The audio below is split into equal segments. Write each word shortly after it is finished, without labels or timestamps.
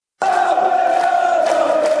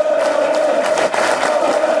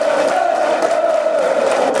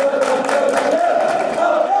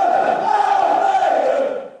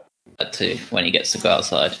too when he gets to go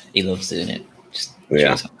outside. He loves doing it. Just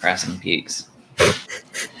chasing grass and pukes.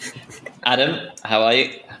 Adam, how are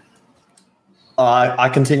you? I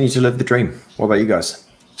continue to live the dream. What about you guys?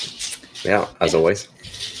 Yeah, as always.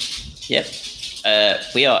 Yep.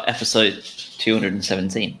 We are episode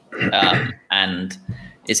 217, and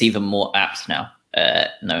it's even more apt now,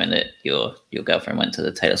 knowing that your girlfriend went to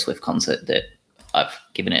the Taylor Swift concert, that I've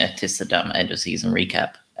given it a Tis the Damn end of season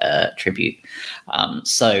recap tribute.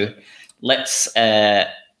 So let's get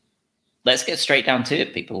straight down to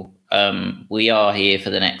it, people. We are here for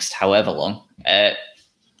the next however long,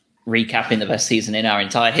 recapping the best season in our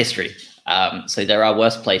entire history. So there are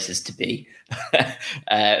worse places to be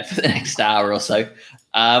for the next hour or so.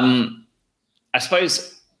 I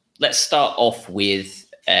suppose let's start off with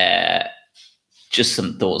just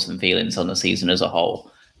some thoughts and feelings on the season as a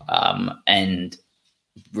whole. And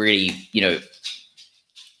really,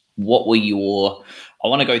 what were I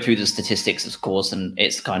want to go through the statistics, of course, and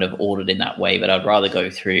it's kind of ordered in that way, but I'd rather go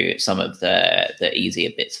through some of the easier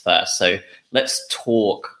bits first. So let's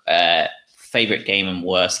talk favorite game and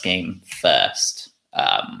worst game first,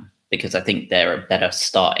 because I think they're a better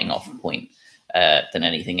starting off point than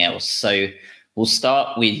anything else. So we'll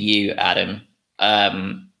start with you, Adam.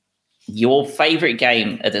 Your favorite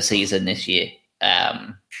game of the season this year.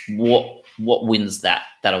 What wins that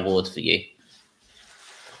award for you?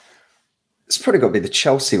 It's probably got to be the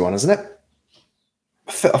Chelsea one, isn't it?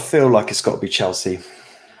 I feel like it's got to be Chelsea.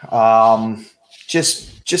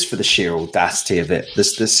 Just for the sheer audacity of it, the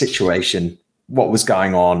situation, what was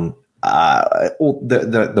going on, all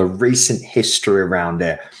the recent history around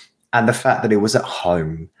it, and the fact that it was at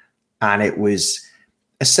home, and it was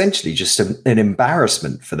essentially just an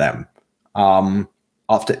embarrassment for them.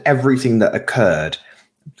 After everything that occurred,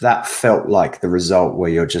 that felt like the result where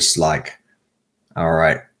you're just like, all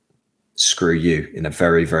right, screw you in a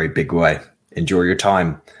very, very big way. Enjoy your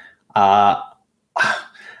time. I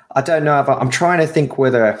don't know. I'm trying to think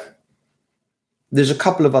whether there's a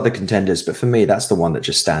couple of other contenders, but for me, that's the one that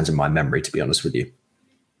just stands in my memory, to be honest with you.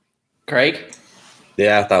 Craig?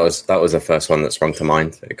 Yeah, that was the first one that sprung to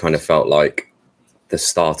mind. It kind of felt like the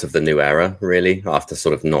start of the new era, really, after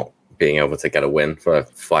sort of not being able to get a win for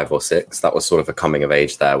 5 or 6. That was sort of a coming of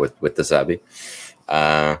age there with De Zerbi.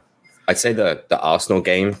 I'd say the Arsenal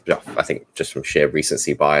game, I think just from sheer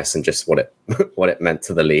recency bias and just what it meant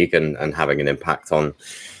to the league and having an impact on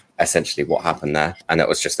essentially what happened there. And it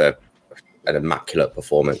was just an immaculate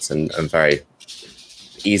performance and very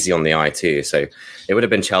easy on the eye too. So it would have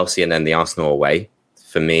been Chelsea and then the Arsenal away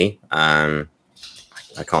for me. I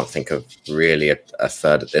can't think of really a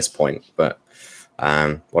third at this point, but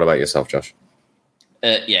what about yourself, Josh?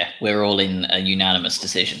 Yeah, we're all in a unanimous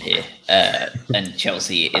decision here, and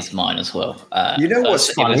Chelsea is mine as well.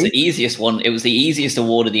 What's funny? It was the easiest one. It was the easiest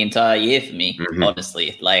award of the entire year for me,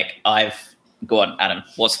 honestly. Like, go on, Adam.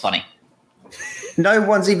 What's funny? No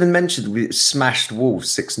one's even mentioned we smashed Wolves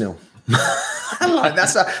 6-0. Like,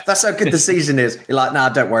 that's how good the season is. You're like, nah,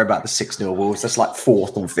 don't worry about the 6-0 Wolves. That's like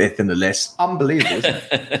 4th or 5th in the list. Unbelievable, isn't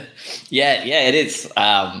it? Yeah, it is.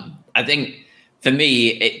 I think for me,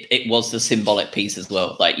 it was the symbolic piece as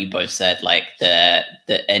well. Like you both said, like the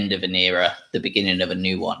end of an era, the beginning of a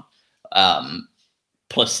new one,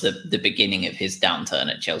 plus the beginning of his downturn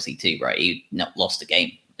at Chelsea too, right? He not lost a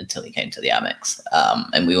game until he came to the Amex,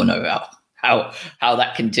 and we all know how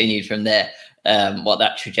that continued from there. What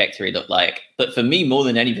that trajectory looked like. But for me, more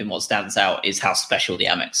than anything, what stands out is how special the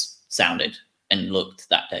Amex sounded and looked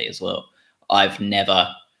that day as well. I've never,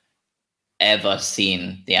 ever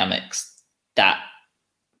seen the Amex,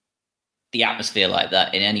 the atmosphere like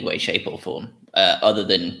that in any way, shape or form, other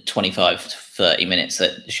than 25 to 30 minutes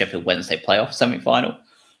at the Sheffield Wednesday playoff semi-final.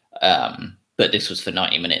 But this was for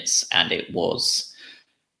 90 minutes, and it was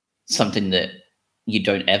something that you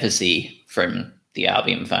don't ever see from the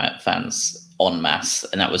Albion fans en masse,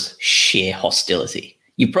 and that was sheer hostility.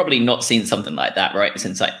 You've probably not seen something like that, right?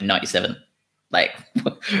 Since like 97, like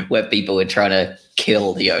where people were trying to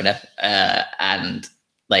kill the owner. And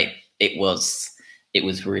like, it was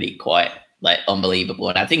really quite like unbelievable.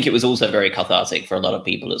 And I think it was also very cathartic for a lot of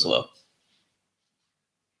people as well.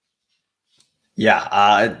 Yeah.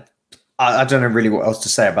 I don't know really what else to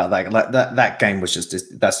say about that. Like that game was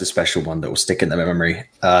that's a special one that will stick in the memory.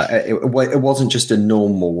 It wasn't just a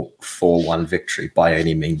normal 4-1 victory by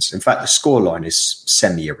any means. In fact, the scoreline is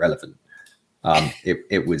semi-irrelevant.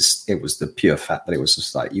 It was the pure fact that it was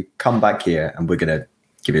just like, you come back here and we're gonna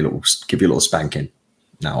give you a little spanking.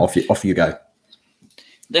 Now off you go.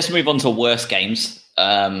 Let's move on to worse games,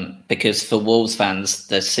 because for Wolves fans,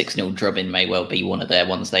 the 6-0 drubbing may well be one of their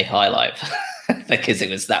ones they highlight because it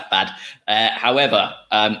was that bad. However,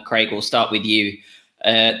 Craig, we'll start with you.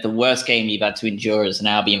 The worst game you've had to endure as an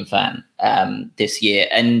Albion fan this year.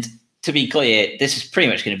 And to be clear, this is pretty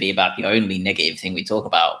much going to be about the only negative thing we talk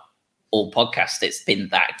about all podcast. It's been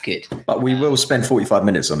that good. But we will spend 45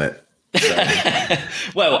 minutes on it. So.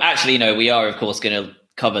 Well, actually, no, we are, of course, going to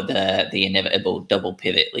cover the inevitable double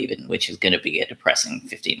pivot leaving, which is going to be a depressing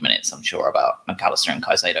 15 minutes, I'm sure, about McAllister and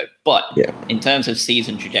Caicedo. But in terms of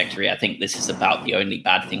season trajectory, I think this is about the only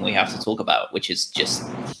bad thing we have to talk about, which is just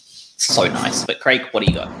so nice. But Craig, what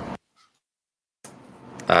do you got?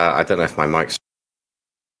 I don't know if my mic's...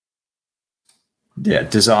 Yeah,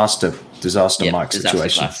 disaster mic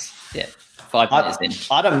situation. Class. Yeah, 5 minutes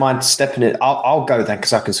in. I don't mind stepping it. I'll go then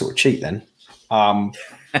because I can sort of cheat then. Well,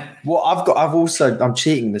 I'm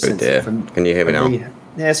cheating this. Can you hear me now? Yeah,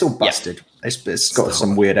 it's all busted. Yeah. It's got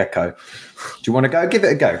some weird echo. Do you want to go? Give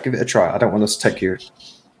it a go. Give it a try. I don't want us to take your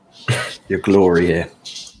glory here.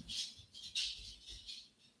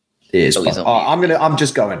 It is. I'm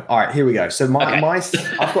just going. All right, here we go. So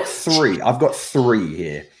I've got three. I've got three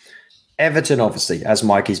here. Everton, obviously, as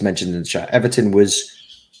Mikey's mentioned in the chat, Everton was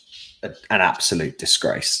an absolute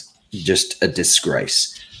disgrace. Just a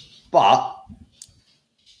disgrace. But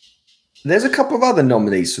there's a couple of other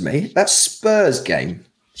nominees for me. That Spurs game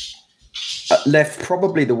left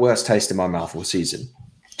probably the worst taste in my mouth all season,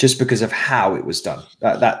 just because of how it was done.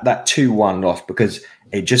 That 2-1 loss, because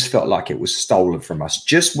it just felt like it was stolen from us.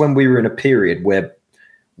 Just when we were in a period where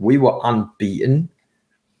we were unbeaten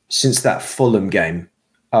since that Fulham game,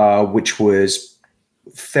 which was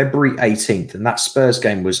February 18th, and that Spurs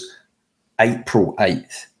game was April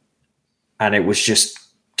 8th, and it was just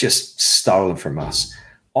stolen from us.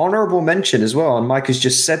 Honourable mention as well, and Mike has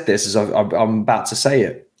just said this as I'm about to say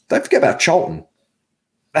it. Don't forget about Charlton.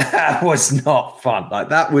 That was not fun. Like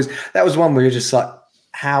that was one where you're just like,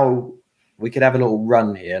 how we could have a little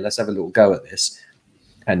run here. Let's have a little go at this.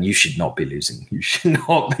 And you should not be losing. You should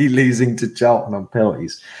not be losing to Charlton on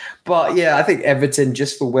penalties. But yeah, I think Everton,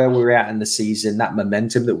 just for where we're at in the season, that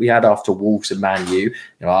momentum that we had after Wolves and Man U,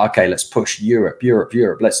 okay, let's push Europe.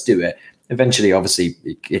 Let's do it. Eventually, obviously,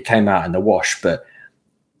 it came out in the wash, but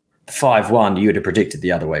 5-1, you would have predicted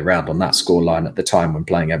the other way around on that scoreline at the time when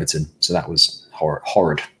playing Everton. So that was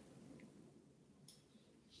horrid.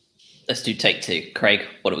 Let's do take two. Craig,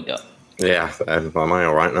 what do we got? Yeah, am I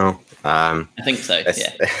all right now? I think so,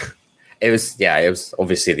 yeah. It was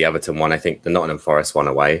obviously the Everton one. I think the Nottingham Forest one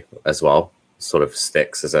away as well sort of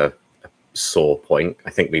sticks as a sore point.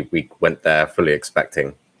 I think we went there fully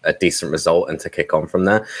expecting a decent result and to kick on from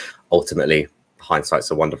there. Ultimately,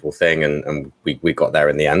 hindsight's a wonderful thing, and we got there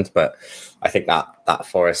in the end. But I think that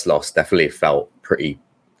Forest loss definitely felt pretty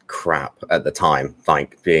crap at the time.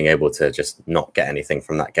 Like being able to just not get anything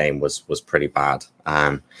from that game was pretty bad.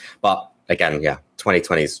 But again,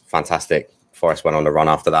 2020 is fantastic. Forest went on a run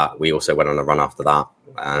after that. We also went on a run after that.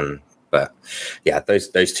 But yeah,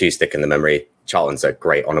 those two stick in the memory. Charlton's a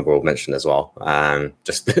great honourable mention as well.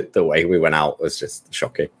 Just the way we went out was just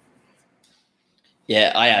shocking.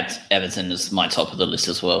 Yeah, I had Everton as my top of the list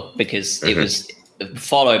as well, because it was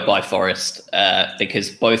followed by Forest,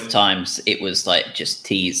 because both times it was like just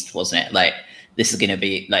teased, wasn't it? Like, this is going to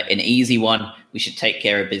be like an easy one. We should take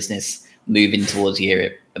care of business moving towards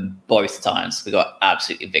Europe. And both times we got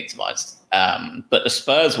absolutely victimized. But the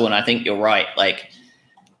Spurs one, I think you're right. Like,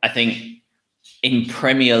 I think in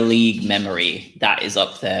Premier League memory, that is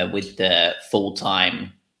up there with the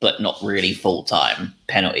full-time, but not really full-time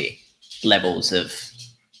penalty levels of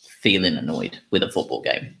feeling annoyed with a football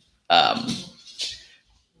game.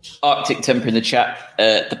 Arctic Temper in the chat,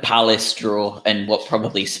 the Palace draw, and what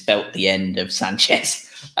probably spelt the end of Sanchez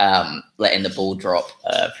letting the ball drop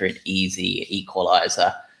for an easy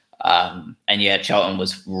equaliser. And yeah, Charlton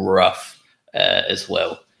was rough as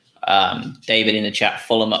well. David in the chat,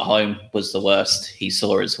 Fulham at home was the worst he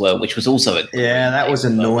saw as well, which was also that was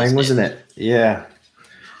annoying, wasn't it? Yeah.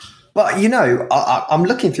 But, I'm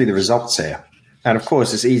looking through the results here. And, of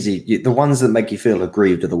course, it's easy. The ones that make you feel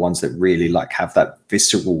aggrieved are the ones that really, have that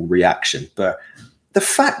visceral reaction. But the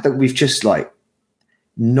fact that we've just,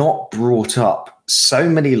 not brought up so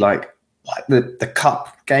many, the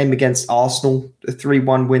cup game against Arsenal, the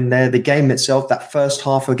 3-1 win there, the game itself, that first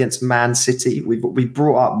half against Man City, we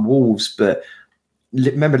brought up Wolves, but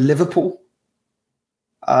remember Liverpool?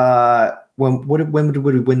 When did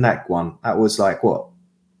we win that one? That was what?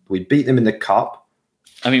 We beat them in the cup.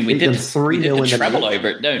 I mean, we did 3-0 in the treble over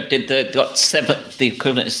it. No, got the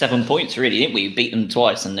equivalent of 7 points, really, didn't we? We beat them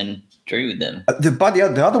twice and then drew them.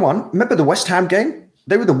 The other one, remember the West Ham game?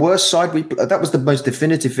 They were the worst side. That was the most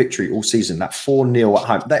definitive victory all season. That 4-0 at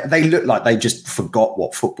home. They looked like they just forgot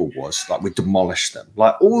what football was. Like we demolished them.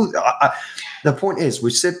 Like the point is, we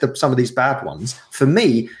said some of these bad ones. For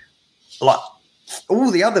me, like all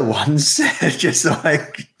the other ones, just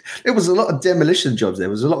like there was a lot of demolition jobs. There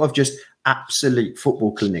was a lot of just absolute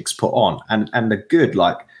football clinics put on, and the good.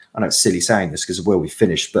 Like I know it's silly saying this because of where we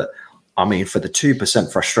finished, but I mean, for the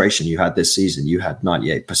 2% frustration you had this season, you had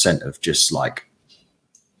 98% of just like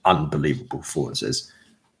unbelievable performances.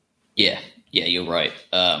 Yeah, you're right.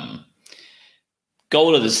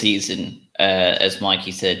 Goal of the season, as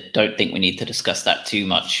Mikey said, don't think we need to discuss that too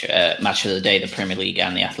much. Match of the day, the Premier League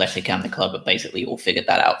and the Athletic and the club have basically all figured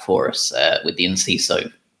that out for us with the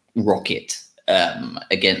Enciso rocket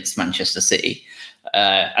against Manchester City.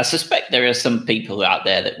 I suspect there are some people out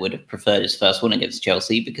there that would have preferred his first one against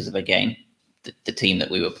Chelsea because of, again, the team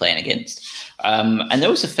that we were playing against. And there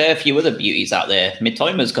was a fair few other beauties out there.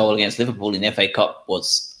 Mittoma's goal against Liverpool in the FA Cup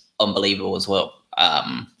was unbelievable as well.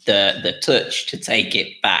 The touch to take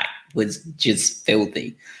it back was just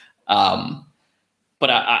filthy. But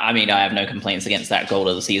I mean, I have no complaints against that goal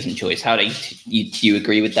of the season choice. How do you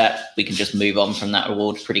agree with that? We can just move on from that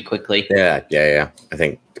award pretty quickly. Yeah. I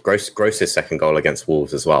think Gross's second goal against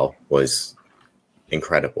Wolves as well was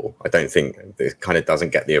incredible. I don't think it kind of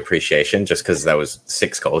doesn't get the appreciation just because there was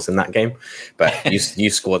 6 goals in that game. But you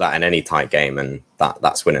score that in any tight game, and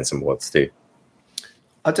that's winning some awards too.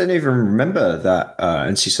 I don't even remember that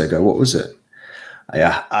Enciso goal. What was it?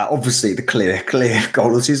 Yeah, obviously the clear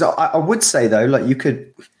goal of the season. I would say though, like you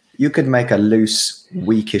could make a loose,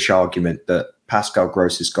 weakish argument that Pascal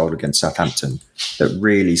Gross's goal against Southampton that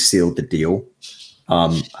really sealed the deal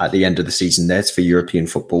at the end of the season. There's for European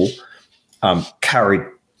football carried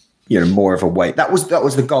more of a weight. That was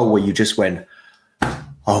the goal where you just went,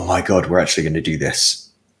 oh my God, we're actually going to do this.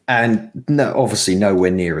 And no, obviously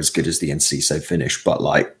nowhere near as good as the Enciso finish, but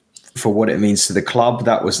like for what it means to the club,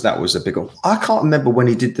 that was a big goal. I can't remember when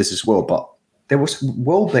he did this as well, but there was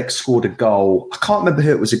Welbeck scored a goal. I can't remember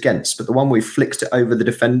who it was against, but the one where he flicked it over the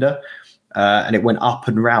defender and it went up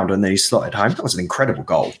and round and then he slotted home. That was an incredible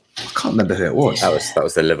goal. I can't remember who it was. That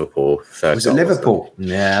was the Liverpool third. Was it Liverpool?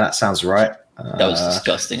 Yeah, that sounds right. That was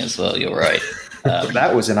disgusting as well. You're right.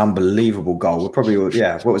 That was an unbelievable goal. We're probably,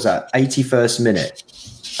 what was that? 81st minute.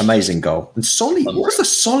 Amazing goal. And Solly, what was the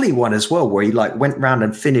Solly one as well, where he like went round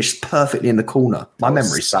and finished perfectly in the corner? My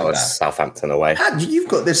memory's so bad. Southampton away. You've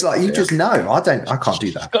got this, like, you just know. I can't do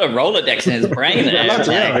that. He's got a Rolodex in his brain there.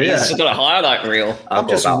 He's got a highlight reel. I'm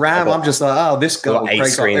just like, oh, this goal. 8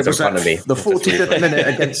 screens in front of me. The 45th minute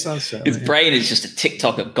against Sunset. His brain is just a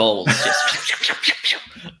TikTok of goals.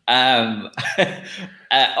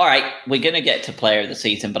 All right, we're going to get to player of the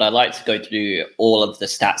season, but I'd like to go through all of the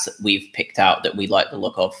stats that we've picked out that we like the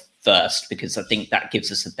look of first, because I think that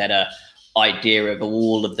gives us a better idea of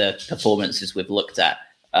all of the performances we've looked at.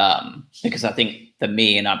 Because I think for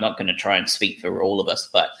me, and I'm not going to try and speak for all of us,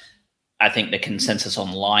 but I think the consensus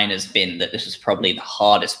online has been that this is probably the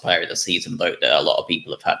hardest player of the season vote that a lot of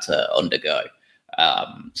people have had to undergo.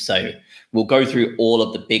 So we'll go through all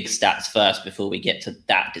of the big stats first before we get to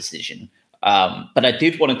that decision. But I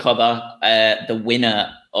did want to cover the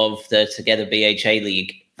winner of the Together BHA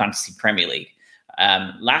League Fantasy Premier League.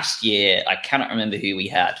 Last year, I cannot remember who we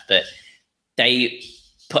had, but they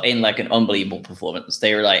put in like an unbelievable performance.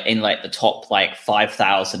 They were like in like the top like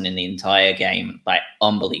 5,000 in the entire game, like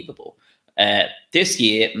unbelievable. This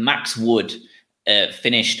year, Max Wood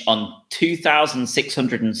finished on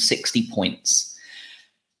 2,660 points.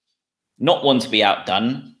 Not one to be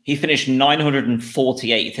outdone. He finished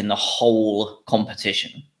 948th in the whole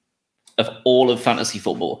competition of all of fantasy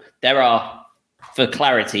football. There are, for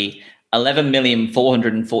clarity,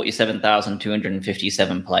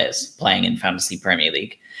 11,447,257 players playing in Fantasy Premier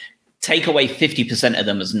League. Take away 50% of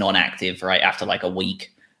them as non-active, right, after like a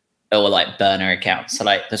week, or like burner accounts. So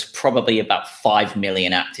like there's probably about 5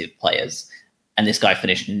 million active players. And this guy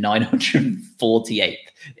finished 948th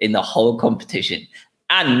in the whole competition.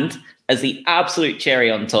 And as the absolute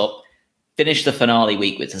cherry on top, finished the finale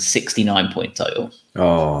week with a 69-point total.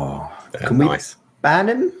 Oh, can we ban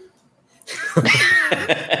him?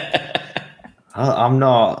 I'm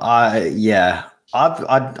not. I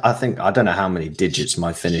think I don't know how many digits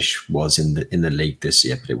my finish was in the league this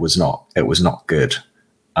year, but it was not good.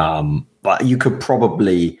 But you could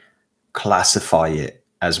probably classify it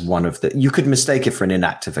as one of the. You could mistake it for an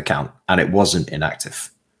inactive account, and it wasn't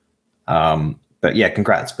inactive. But yeah,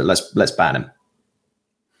 congrats. But let's ban him.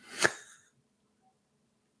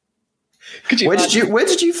 Where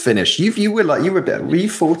did you finish? Were you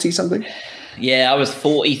 40 something? Yeah, I was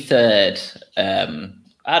 43rd.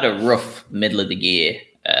 I had a rough middle of the year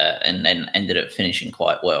and then ended up finishing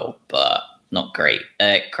quite well, but not great.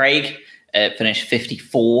 Craig finished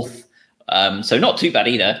 54th, so not too bad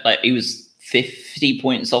either. Like he was 50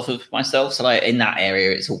 points off of myself, so like in that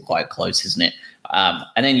area, it's all quite close, isn't it?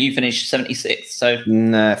 And then you finished 76th, so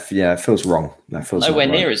it feels wrong. That feels nowhere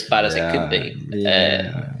near as bad as it could be.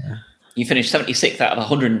 You finished 76th out of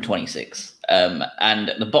 126. And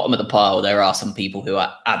at the bottom of the pile, there are some people who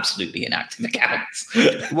are absolutely inactive accounts.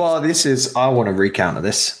 Well, I want to recount of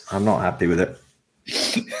this. I'm not happy with it.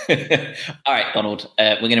 All right, Donald,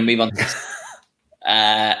 we're going to move on.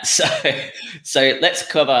 So let's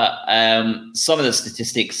cover some of the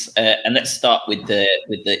statistics, and let's start with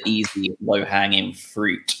the easy, low-hanging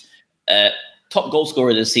fruit. Top goal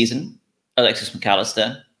scorer this season, Alexis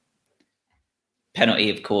McAllister. Penalty,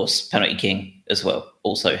 of course, penalty king as well,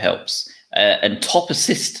 also helps. And top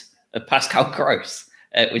assist of Pascal Gross,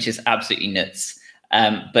 which is absolutely nuts.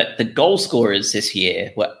 But the goal scorers this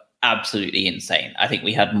year were absolutely insane. I think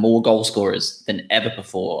we had more goal scorers than ever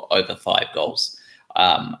before, over 5 goals.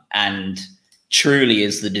 And truly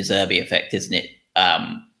is the De Zerbi effect, isn't it?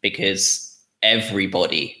 Because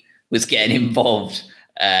everybody was getting involved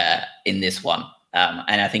in this one.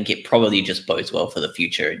 And I think it probably just bodes well for the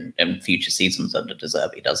future and future seasons under De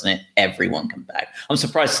Zerbi, doesn't it? Everyone can back. I'm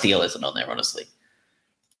surprised Steele isn't on there, honestly.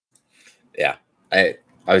 Yeah, I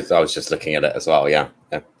was just looking at it as well. Yeah,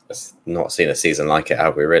 it's not seen a season like it,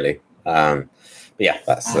 have we really? But yeah,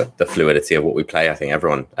 that's the fluidity of what we play. I think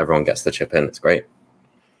everyone gets the chip in. It's great.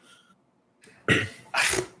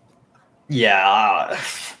 Yeah,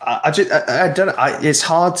 I don't know. It's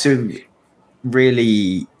hard to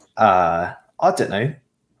really. I don't know,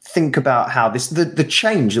 think about how the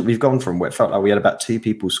change that we've gone from where it felt like we had about 2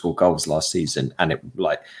 people score goals last season, and it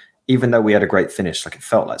like, even though we had a great finish, like it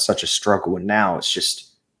felt like such a struggle, and now it's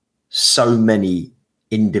just so many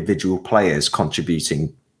individual players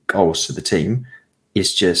contributing goals to the team.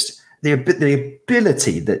 It's just the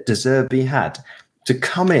ability that De Zerbi had to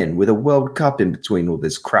come in with a World Cup in between all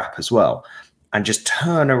this crap as well, and just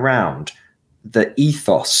turn around the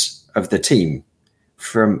ethos of the team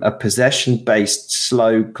from a possession-based,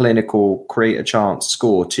 slow, clinical, create a chance,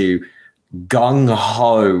 score to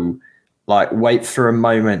gung-ho, like wait for a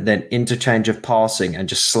moment, then interchange of passing and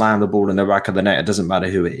just slam the ball in the back of the net. It doesn't matter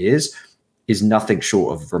who it is nothing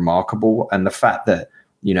short of remarkable. And the fact that,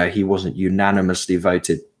 he wasn't unanimously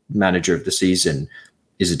voted manager of the season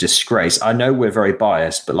is a disgrace. I know we're very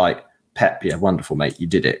biased, but like Pep, yeah, wonderful, mate. You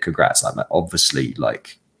did it. Congrats. Like, obviously,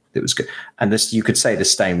 like it was good. And this, you could say the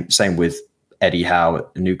same with Eddie Howe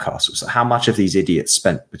at Newcastle. So how much have these idiots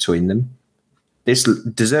spent between them? This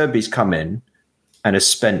De Zerbi's come in and has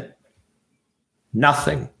spent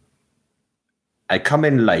nothing. I come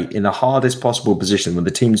in late in the hardest possible position when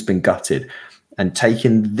the team's been gutted, and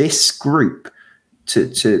taken this group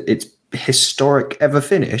to its historic ever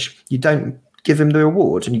finish. You don't give him the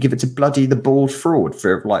award, and you give it to bloody the bald fraud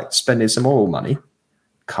for like spending some oil money.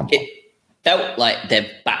 Come on. It felt like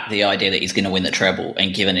they've backed the idea that he's going to win the treble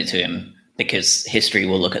and given it to him, because history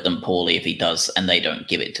will look at them poorly if he does and they don't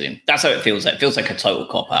give it to him. That's how it feels like. It feels like a total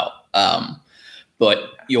cop-out.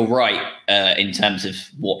 But you're right in terms of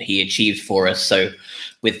what he achieved for us. So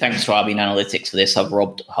with thanks to RB Analytics for this, I've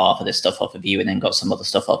robbed half of this stuff off of you and then got some other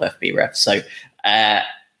stuff off FB Ref. So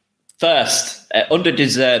first, under De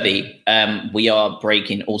Zerbi, we are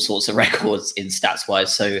breaking all sorts of records in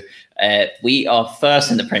stats-wise. So we are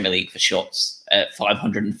first in the Premier League for shots,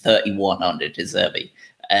 531 under De Zerbi.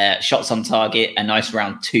 Shots on target, a nice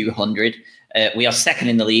round 200. We are second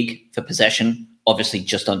in the league for possession, obviously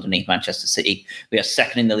just underneath Manchester City. We are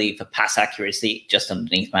second in the league for pass accuracy, just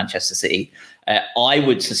underneath Manchester City. I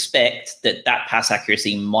would suspect that pass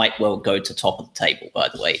accuracy might well go to top of the table, by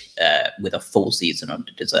the way, with a full season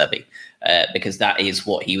under De Zerbi, because that is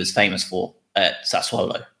what he was famous for at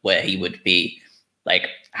Sassuolo, where he would be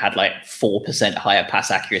had 4% higher pass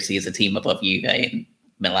accuracy as a team above Juve and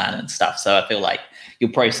Milan and stuff. So I feel like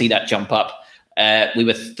you'll probably see that jump up. We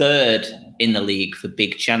were third in the league for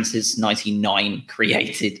big chances, 99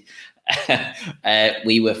 created.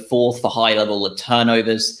 We were fourth for high level of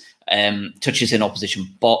turnovers, touches in opposition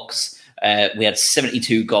box. We had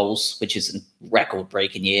 72 goals, which is a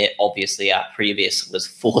record-breaking year. Obviously, our previous was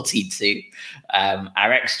 42. Our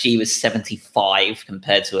XG was 75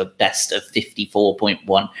 compared to a best of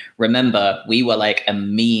 54.1. Remember, we were like a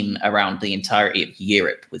meme around the entirety of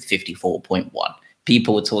Europe with 54.1.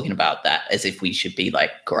 People were talking about that as if we should be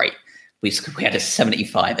like, great. We had a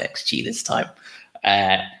 75 XG this time.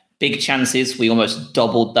 Big chances, we almost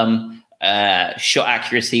doubled them. Shot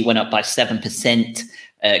accuracy went up by 7%.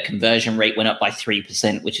 Conversion rate went up by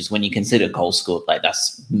 3%, which is when you consider goals scored. Like,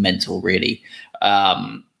 that's mental, really.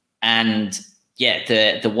 And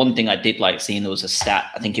yeah, the one thing I did like seeing, there was a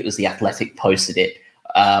stat, I think it was The Athletic posted it,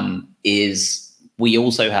 is we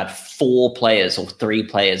also had 4 players or 3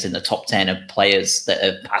 players in the top 10 of players that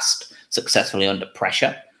have passed successfully under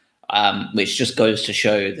pressure, which just goes to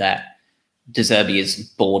show that De Zerbi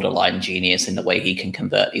is borderline genius in the way he can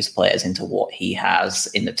convert these players into what he has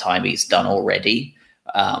in the time he's done already.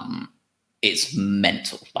 It's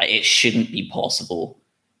mental. Like, it shouldn't be possible,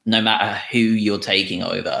 no matter who you're taking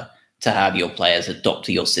over, to have your players adopt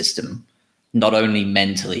to your system, not only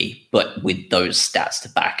mentally, but with those stats to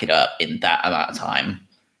back it up in that amount of time.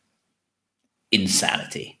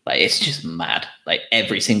 Insanity. Like, it's just mad. Like,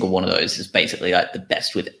 every single one of those is basically like the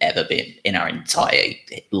best we've ever been in our entire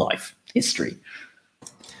life history.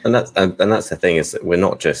 And that's the thing, is that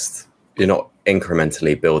you're not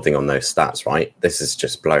incrementally building on those stats, right? This is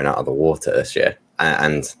just blown out of the water this year.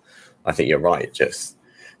 And I think you're right. Just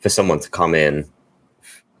for someone to come in,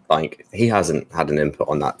 like, he hasn't had an input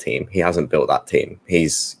on that team. He hasn't built that team.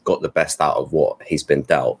 He's got the best out of what he's been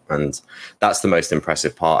dealt. And that's the most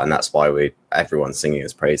impressive part. And that's why everyone's singing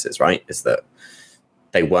his praises, right? Is that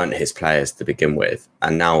they weren't his players to begin with.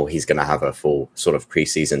 And now he's going to have a full sort of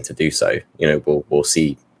preseason to do so. You know, we'll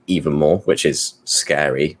see even more, which is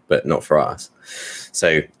scary, but not for us.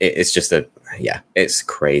 So it's just it's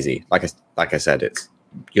crazy. Like I said,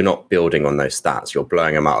 you're not building on those stats. You're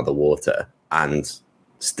blowing them out of the water and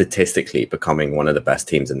statistically becoming one of the best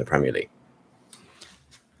teams in the Premier League.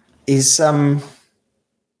 Can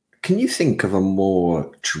you think of a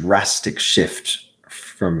more drastic shift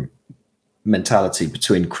from mentality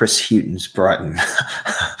between Chris Hughton's Brighton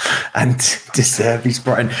and De Zerbi's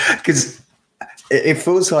Brighton? Because it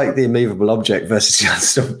feels like the immovable object versus the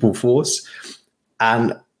unstoppable force,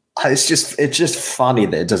 and it's just funny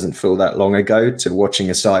that it doesn't feel that long ago to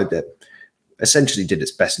watching a side that essentially did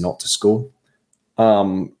its best not to score.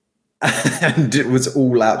 And it was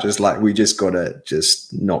all out, just like, we just gotta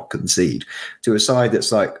just not concede, to a side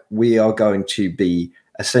that's like, we are going to be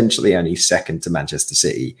essentially only second to Manchester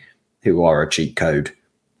City, who are a cheat code,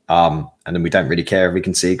 and then we don't really care if we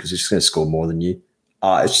can see, because we're just going to score more than you.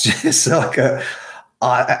 It's just like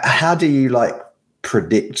how do you like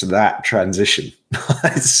predict that transition?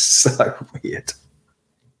 It's so weird.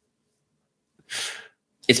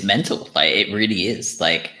 It's mental. Like, it really is.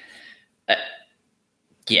 Like,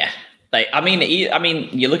 yeah. Like, I mean,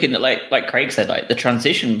 you're looking at, like Craig said, like, the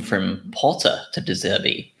transition from Potter to De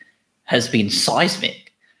Zerbi has been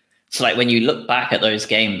seismic. So, like, when you look back at those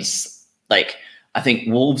games, like, I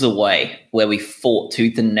think Wolves away, where we fought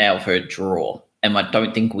tooth and nail for a draw, and I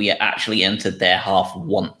don't think we actually entered their half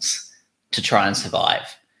once to try and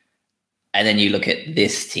survive. And then you look at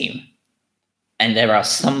this team, and there are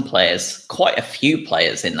some players, quite a few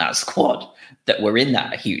players in that squad, that were in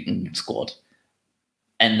that Hughton squad.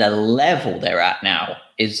 And the level they're at now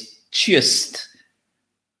is just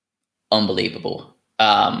unbelievable.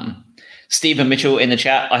 Stephen Mitchell in the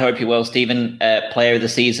chat. I hope you're well, Stephen. Player of the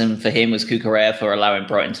season for him was Cucurella for allowing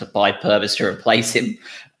Brighton to buy Purvis to replace him.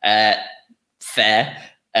 Fair.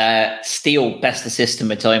 Steele, best assist to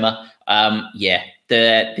Matoma. Yeah,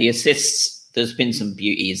 the assists, there's been some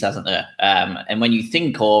beauties, hasn't there? And when you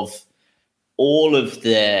think of all of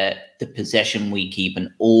the possession we keep and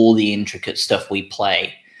all the intricate stuff we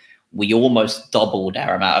play, we almost doubled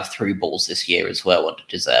our amount of through balls this year as well under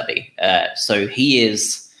De Zerbi. So he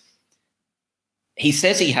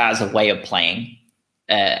says he has a way of playing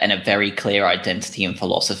and a very clear identity and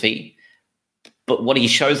philosophy. But what he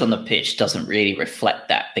shows on the pitch doesn't really reflect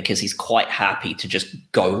that, because he's quite happy to just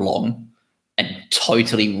go long and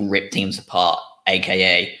totally rip teams apart,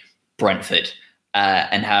 aka Brentford,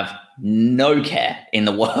 and have no care in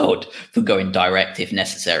the world for going direct if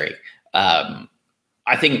necessary. I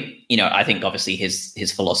think obviously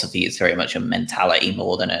his philosophy is very much a mentality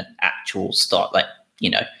more than an actual start, like,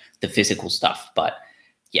 the physical stuff. But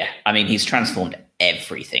yeah, I mean, he's transformed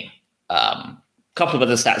everything. Couple of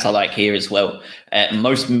other stats I like here as well.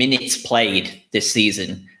 Most minutes played this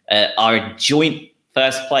season are a joint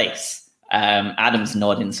first place. Adam's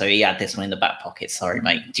nodding, so he had this one in the back pocket. Sorry,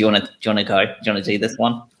 mate. Do you want to go? Do you want to do this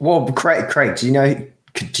one? Well, Craig, do you know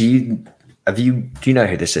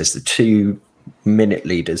who this is? The 2-minute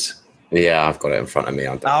leaders. Yeah, I've got it in front of me.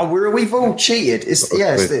 We've all cheated. It's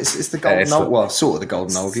the golden old. Well, sort of the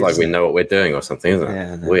golden old. It's like we know what we're doing or something, isn't it?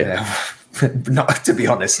 Yeah, no, weird. Yeah. Not to be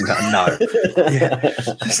honest, no. Yeah,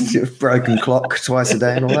 broken clock twice a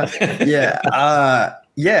day and all that.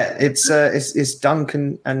 Yeah, it's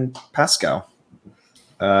Duncan and Pascal.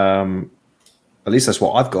 At least that's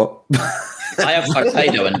what I've got. I have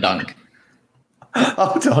Caicedo and Dunk.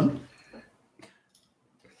 Hold on.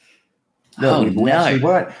 Oh, we no. actually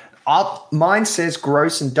weren't. Mine says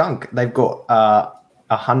Gross and Dunk. They've got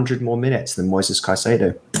 100 more minutes than Moises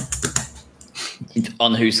Caicedo.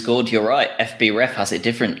 On Who Scored, you're right. FB Ref has it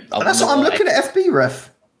different. That's what I'm looking at, FB Ref.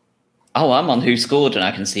 Oh, I'm on Who Scored and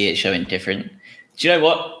I can see it showing different. Do you know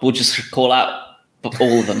what? We'll just call out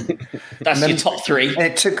all of them. That's your top three. And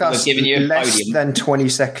it took us you less than 20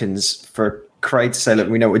 seconds for Craig to say, look,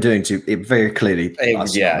 we know what we're doing to it very clearly.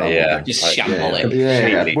 Just shamble it.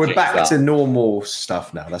 Yeah. We're back to normal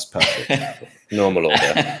stuff now. That's perfect. Normal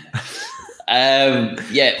order.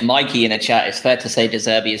 Mikey in the chat, it's fair to say De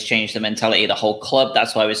Zerbi has changed the mentality of the whole club.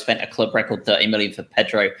 That's why we spent a club record 30 million for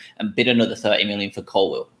Pedro and bid another 30 million for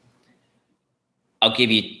Colwill. I'll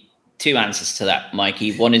give you two answers to that,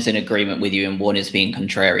 Mikey. One is in agreement with you and one is being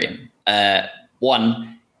contrarian.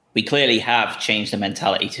 One, we clearly have changed the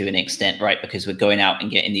mentality to an extent, right? Because we're going out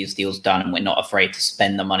and getting these deals done and we're not afraid to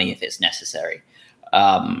spend the money if it's necessary.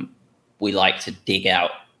 We like to dig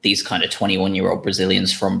out these kind of 21-year-old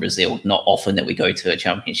Brazilians from Brazil. Not often that we go to a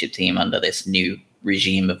championship team under this new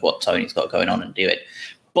regime of what Tony's got going on and do it.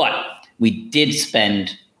 But we did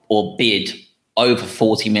spend or bid over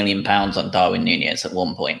 £40 million on Darwin Núñez at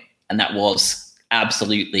one point. And that was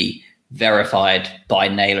absolutely verified by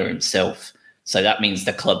Naylor himself. So that means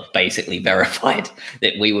the club basically verified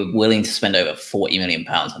that we were willing to spend over £40 million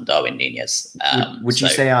on Darwin Núñez. Would you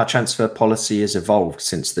say our transfer policy has evolved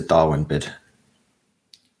since the Darwin bid?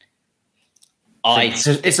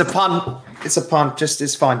 It's a pun. It's a pun. Just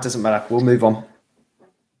it's fine. Doesn't matter. We'll move on.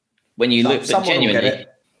 When you look, but genuinely,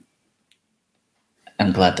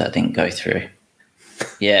 I'm glad that didn't go through.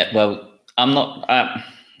 Yeah, well, I'm not.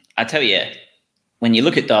 I tell you, when you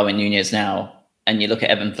look at Darwin Núñez now and you look at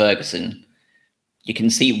Evan Ferguson, you can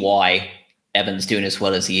see why Evan's doing as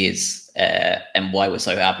well as he is and why we're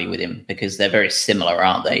so happy with him, because they're very similar,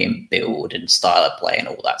 aren't they, in build and style of play and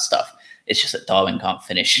all that stuff. It's just that Darwin can't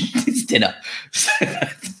finish his dinner. So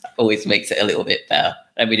that always makes it a little bit better.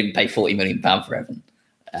 And we didn't pay £40 million for Evan.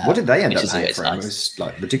 What did they end up paying for him? Nice. It was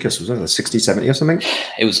like ridiculous. Was it 60, 70 or something?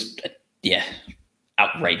 It was,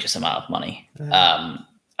 outrageous amount of money.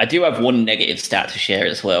 I do have one negative stat to share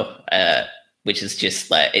as well, which is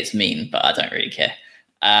just like, it's mean, but I don't really care.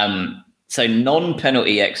 So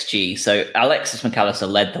non-penalty XG. So Alexis McAllister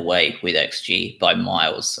led the way with XG by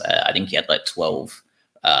miles. I think he had like 12.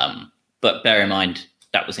 But bear in mind,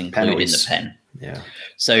 that was included in the pen. Yeah.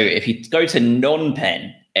 So if you go to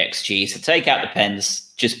non-pen XG, so take out the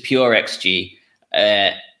pens, just pure XG,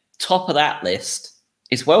 top of that list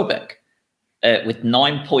is Welbeck with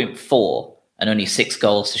 9.4 and only 6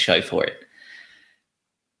 goals to show for it.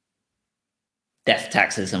 Death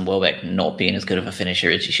taxes and Welbeck not being as good of a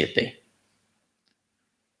finisher as he should be.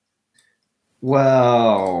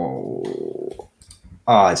 Well,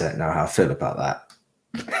 I don't know how I feel about that.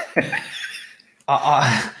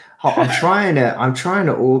 I'm trying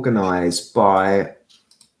to organize by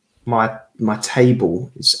my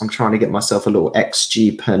table. I'm trying to get myself a little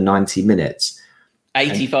XG per 90 minutes.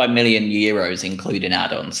 85 million euros, including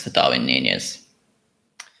add-ons for Darwin Núñez.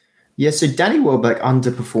 Yeah, so Danny Welbeck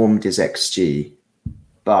underperformed his XG,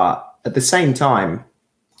 but at the same time,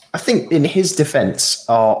 I think in his defense,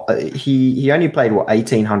 he only played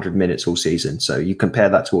 1,800 minutes all season. So you compare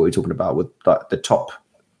that to what we're talking about with like the top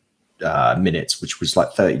minutes, which was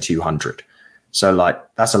like 3,200. So like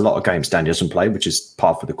that's a lot of games Danny doesn't play, which is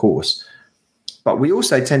par for the course. But we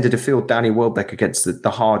also tended to field Danny Welbeck against the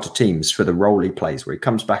harder teams for the role he plays, where he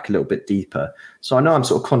comes back a little bit deeper. So I know I'm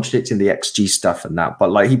sort of contradicting the XG stuff and that, but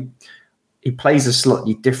like he plays a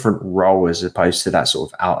slightly different role as opposed to that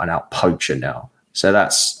sort of out and out poacher now. So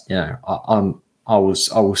that's, you know, I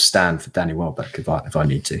will stand for Danny Welbeck if I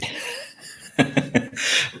need to.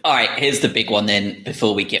 All right, here's the big one then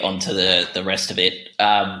before we get on to the rest of it.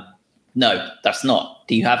 No, that's not.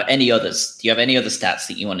 Do you have any others? Do you have any other stats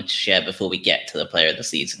that you wanted to share before we get to the player of the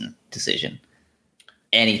season decision?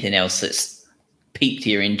 Anything else that's piqued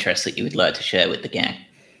your interest that you would like to share with the gang?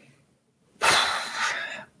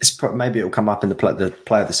 Maybe it'll come up in the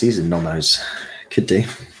player of the season nomos. Could do.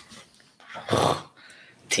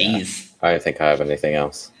 Tease. I don't think I have anything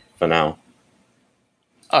else for now.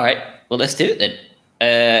 All right, well, let's do it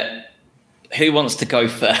then. Who wants to go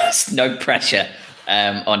first? No pressure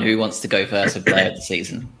on who wants to go first with player of the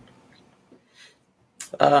season.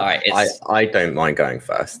 All right, I don't mind going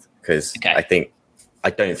first because I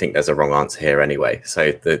don't think there's a wrong answer here anyway.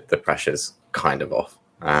 So the pressure's kind of off.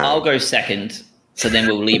 I'll go second. So then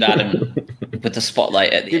we'll leave Adam with the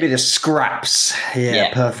spotlight at the Give end. me the scraps.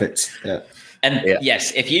 Yeah, perfect. Yeah. And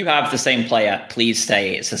yes, if you have the same player, please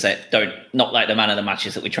stay. It's just not like the man of the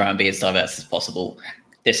matches that we try and be as diverse as possible.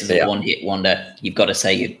 This is a one-hit wonder. You've got to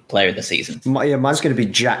say you player of the season. Mine's going to be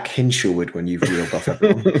Jack Hinshelwood when you've reeled off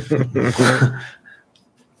everyone.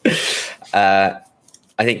 I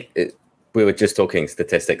think we were just talking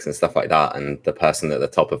statistics and stuff like that, and the person at the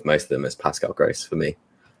top of most of them is Pascal Gross for me.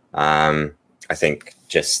 I think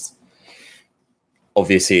just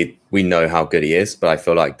obviously we know how good he is, but I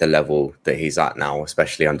feel like the level that he's at now,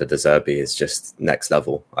 especially under De Zerbi, is just next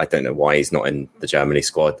level. I don't know why he's not in the Germany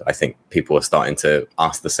squad. I think people are starting to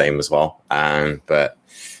ask the same as well. But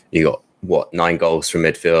you got 9 goals from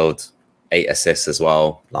midfield, 8 assists as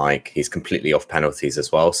well. Like, he's completely off penalties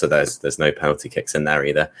as well, so there's no penalty kicks in there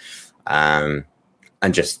either. And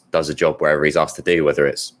just does a job wherever he's asked to do, whether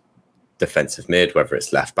it's defensive mid, whether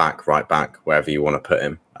it's left back, right back, wherever you want to put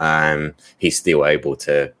him. He's still able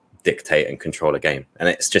to dictate and control a game. And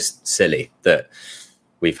it's just silly that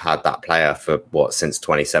we've had that player for since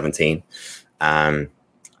 2017. And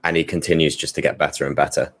he continues just to get better and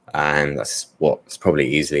better. And that's what's probably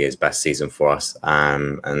easily his best season for us.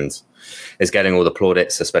 And is getting all the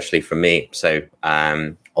plaudits, especially from me. So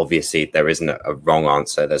obviously there isn't a wrong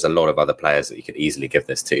answer. There's a lot of other players that you could easily give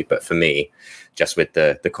this to. But for me, just with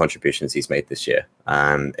the contributions he's made this year,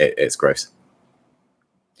 it's gross.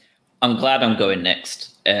 I'm glad I'm going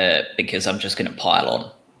next because I'm just going to pile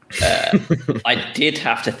on. I did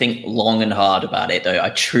have to think long and hard about it, though. I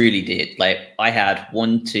truly did. Like, I had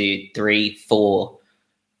 1, 2, 3, 4,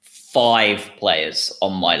 5 players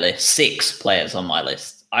on my list, 6 players on my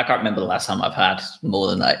list. I can't remember the last time I've had more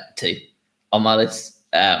than 2 on my list.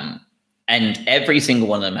 And every single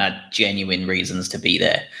one of them had genuine reasons to be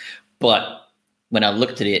there. But when I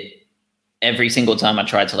looked at it, every single time I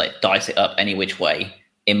tried to dice it up any which way,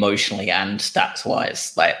 emotionally and stats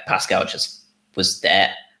wise, Pascal just was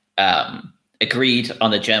there. Agreed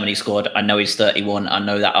on the Germany squad. I know he's 31. I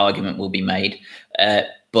know that argument will be made,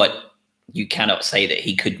 but you cannot say that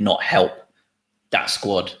he could not help that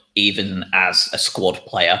squad, even as a squad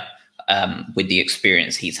player, with the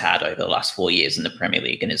experience he's had over the last 4 years in the Premier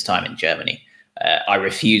League and his time in Germany. I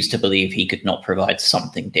refuse to believe he could not provide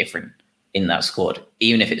something different in that squad,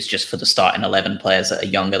 even if it's just for the starting 11 players that are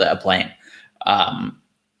younger that are playing. I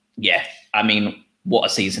mean, what a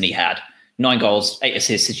season he had. 9 goals, 8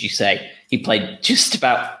 assists, as you say. He played just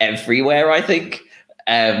about everywhere, I think.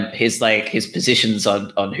 His positions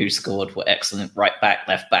on who scored were excellent. Right back,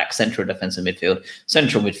 left back, central defensive midfield,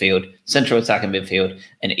 central attacking midfield,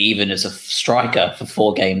 and even as a striker for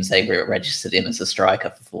 4 games, they registered him as a striker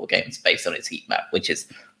for 4 games based on his heat map, which is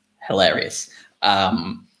hilarious.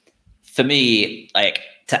 For me,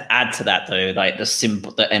 to add to that though,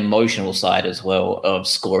 the emotional side as well of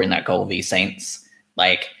scoring that goal v Saints,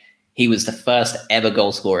 he was the first ever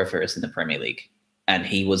goal scorer for us in the Premier League. And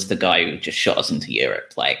he was the guy who just shot us into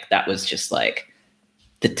Europe. That was just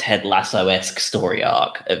the Ted Lasso-esque story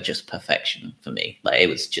arc of just perfection for me. It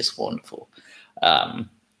was just wonderful. And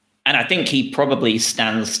I think he probably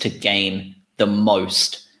stands to gain the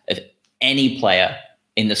most of any player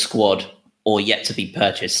in the squad or yet to be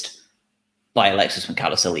purchased by Alexis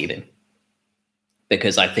McAllister leaving.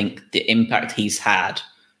 Because I think the impact he's had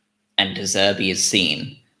and De Zerbi has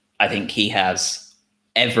seen, I think he has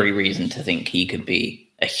every reason to think he could be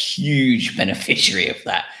a huge beneficiary of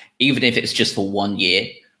that, even if it's just for 1 year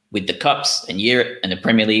with the Cups and Europe and the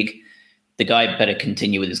Premier League. The guy better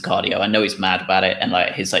continue with his cardio. I know he's mad about it, and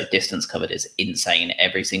his distance covered is insane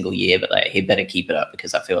every single year, but he better keep it up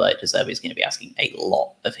because I feel like De Zerbi is going to be asking a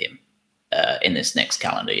lot of him in this next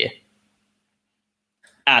calendar year.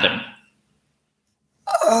 Adam.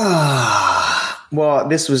 Well,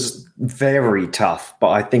 this was very tough, but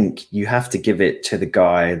I think you have to give it to the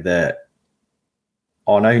guy that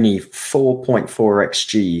on only 4.4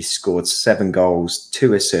 XG scored 7 goals,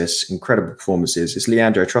 2 assists, incredible performances. It's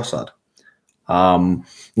Leandro Trossard. I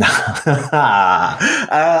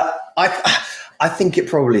think it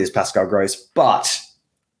probably is Pascal Gross, but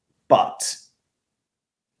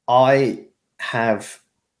I have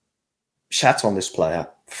shat on this player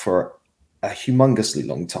for a humongously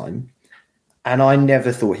long time, and I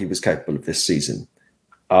never thought he was capable of this season.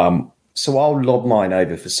 So I'll lob mine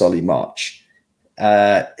over for Solly March.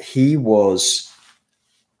 He was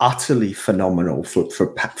utterly phenomenal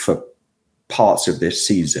for parts of this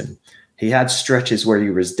season. He had stretches where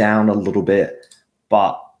he was down a little bit,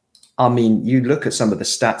 but I mean, you look at some of the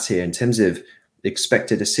stats here in terms of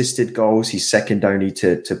expected assisted goals. He's second only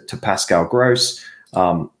to Pascal Gross.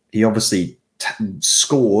 He obviously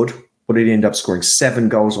scored. What did he end up scoring? 7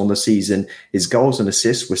 goals on the season. His goals and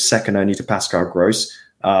assists were second only to Pascal Gross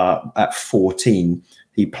at 14.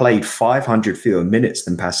 He played 500 fewer minutes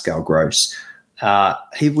than Pascal Gross.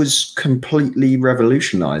 He was completely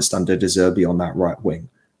revolutionized under De Zerbi on that right wing.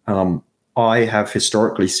 I have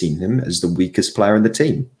historically seen him as the weakest player in the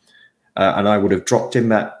team. And I would have dropped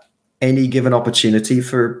him at any given opportunity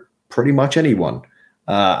for pretty much anyone.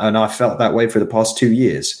 And I felt that way for the past 2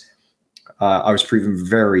 years. I was proven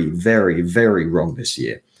very, very, very wrong this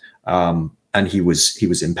year. And he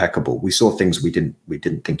was impeccable. We saw things we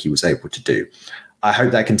didn't think he was able to do. I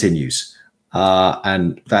hope that continues.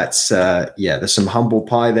 And that's there's some humble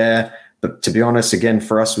pie there. But to be honest, again,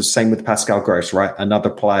 for us, was same with Pascal Gross, right?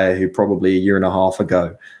 Another player who probably a year and a half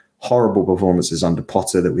ago, horrible performances under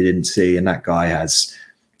Potter that we didn't see. And that guy has,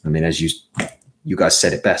 I mean, as you guys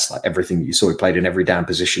said it best, like everything that you saw, he played in every down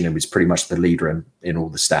position and was pretty much the leader in all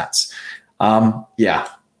the stats. But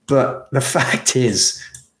the fact is,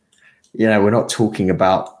 we're not talking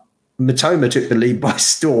about Mitoma took the lead by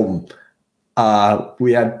storm.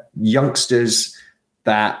 We had youngsters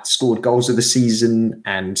that scored goals of the season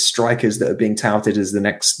and strikers that are being touted as the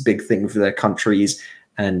next big thing for their countries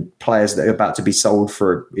and players that are about to be sold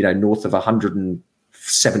for, north of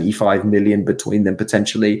 175 million between them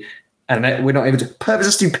potentially. And we're not able to. Pervis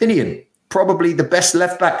Estupiñán, probably the best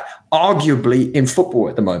left back, arguably in football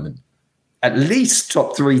at the moment. At least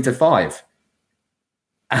top 3 to 5.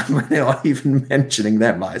 And we're not even mentioning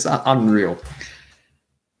them. Like, it's unreal.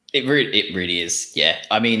 It really is. Yeah.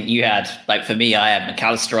 I mean, you had, for me, I had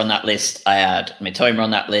McAllister on that list. I had Mitoma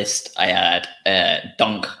on that list. I had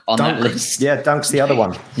Dunk on that list. Yeah, Dunk's the other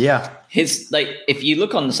one. Yeah. His, if you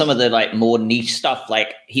look on some of the, more niche stuff,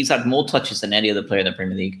 he's had more touches than any other player in the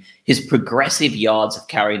Premier League. His progressive yards of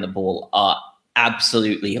carrying the ball are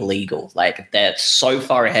absolutely illegal. They're so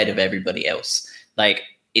far ahead of everybody else.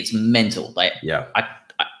 It's mental.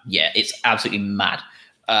 It's absolutely mad.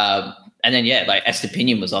 And then,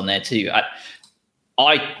 Estupiñán was on there too.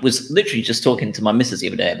 I was literally just talking to my missus the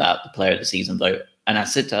other day about the player of the season vote. And I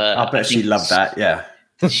said to her, I bet she loved that. Yeah.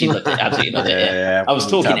 She loved it. Absolutely loved it. Yeah. I was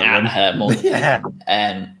talking at her more. Yeah.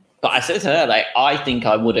 But I said to her, I think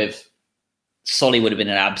Solly would have been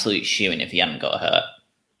an absolute shoo-in if he hadn't got hurt.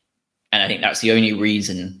 And I think that's the only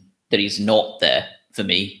reason that he's not there for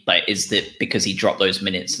me, is that because he dropped those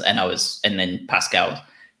minutes and then Pascal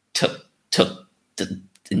took the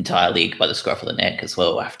entire league by the scruff of the neck as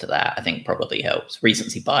well after that. I think probably helps.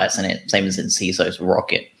 Recency bias in it, same as in CISO's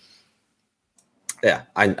Rocket. Yeah,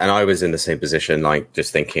 and I was in the same position,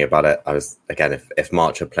 just thinking about it. I was, again, if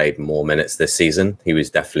March had played more minutes this season, he was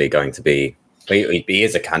definitely going to be, he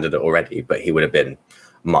is a candidate already, but he would have been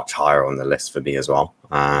much higher on the list for me as well.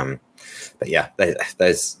 But yeah,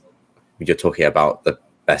 you're talking about the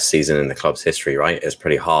best season in the club's history, right? It's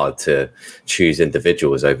pretty hard to choose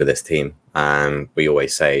individuals over this team. We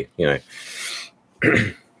always say,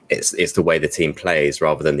 it's the way the team plays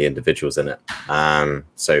rather than the individuals in it. I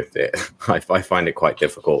find it quite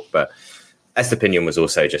difficult. But Estupiñán was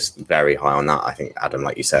also just very high on that. I think, Adam,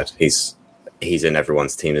 like you said, he's in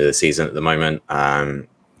everyone's team of the season at the moment.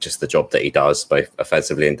 Just the job that he does, both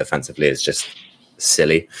offensively and defensively, is just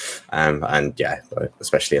silly. And yeah,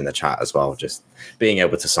 especially in the chat as well, just being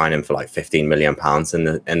able to sign him for £15 million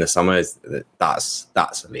in the summer that's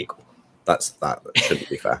illegal. That shouldn't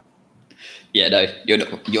be fair. Yeah, no,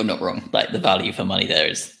 you're not wrong. The value for money there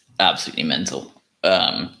is absolutely mental.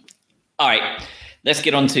 All right, let's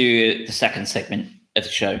get on to the second segment of the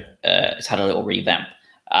show. It's had a little revamp,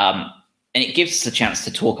 and it gives us a chance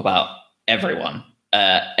to talk about everyone.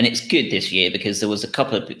 And it's good this year because there was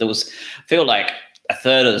I feel like a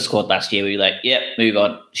third of the squad last year we were move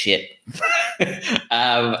on, shit.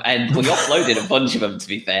 And we offloaded a bunch of them, to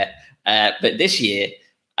be fair. But this year,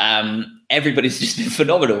 everybody's just been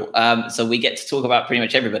phenomenal. So we get to talk about pretty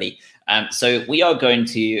much everybody. So we are going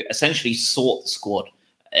to essentially sort the squad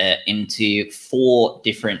into 4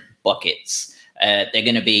 different buckets. They're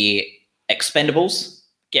going to be expendables,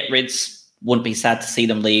 get rids, wouldn't be sad to see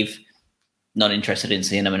them leave, not interested in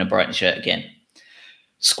seeing them in a Brighton shirt again.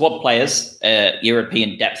 Squad players,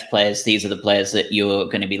 European depth players, these are the players that you're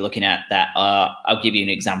going to be looking at that are, I'll give you an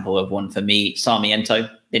example of one for me. Sarmiento,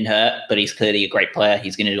 been hurt, but he's clearly a great player.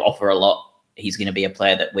 He's going to offer a lot. He's going to be a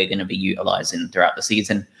player that we're going to be utilising throughout the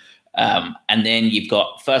season. And then you've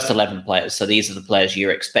got first 11 players. So these are the players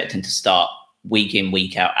you're expecting to start week in,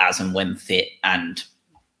 week out, as and when fit and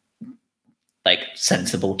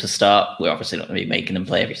sensible to start. We're obviously not going to be making them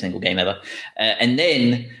play every single game ever. And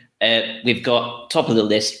then we've got top of the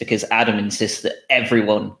list because Adam insists that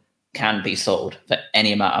everyone can be sold for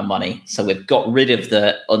any amount of money. So we've got rid of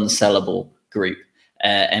the unsellable group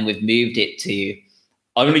and we've moved it to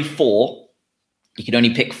only 4. You can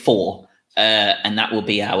only pick 4. And that will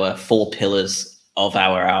be our 4 pillars of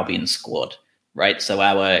our Albion squad, right? So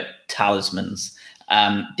our talismans.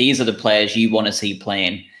 These are the players you want to see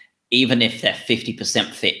playing. Even if they're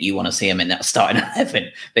 50% fit, you want to see them in that starting 11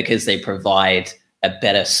 because they provide a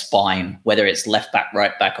better spine, whether it's left back,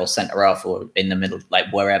 right back, or centre half, or in the middle, like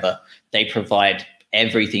wherever. They provide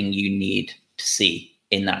everything you need to see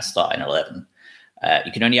in that starting 11.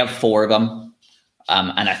 You can only have 4 of them.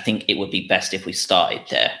 And I think it would be best if we started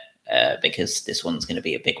there because this one's going to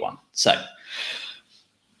be a big one. So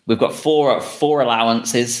we've got four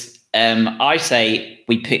allowances. I say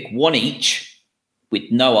we pick one each with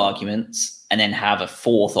no arguments and then have a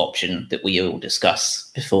 4th option that we all discuss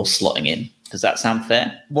before slotting in. Does that sound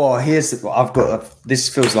fair? Well, this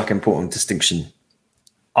feels like an important distinction.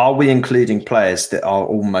 Are we including players that are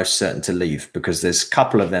almost certain to leave? Because there's a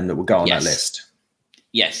couple of them that will go on that list.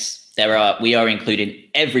 Yes, we are including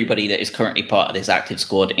everybody that is currently part of this active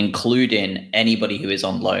squad, including anybody who is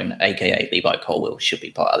on loan, aka Levi Colwill, should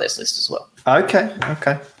be part of this list as well. Okay.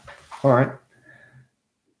 All right.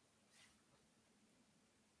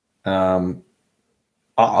 We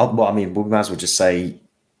might as well just say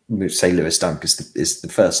Lewis Dunk is the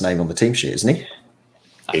first name on the team sheet, isn't he?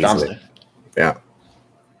 Easily. Yeah.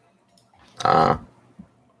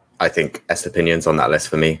 I think Estepinion's on that list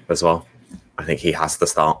for me as well. I think he has to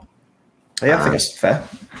start. Yeah, I think it's fair.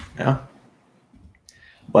 Yeah.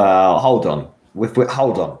 Well, hold on.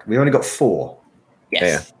 Hold on. We only got 4. Yes.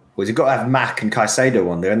 Yeah. We've got to have Mac and Caicedo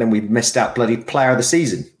on there, and then we missed out bloody player of the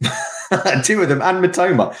season. 2 of them, and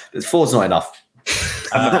Mitoma. 4's not enough.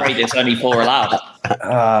 I'm afraid there's only 4 allowed.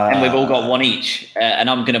 And we've all got 1 each. And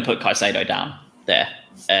I'm going to put Caicedo down there.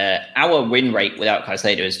 Our win rate without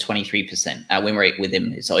Caicedo is 23%. Our win rate with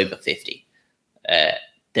him is over 50.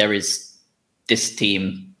 This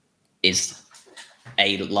team is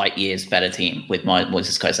a light years better team with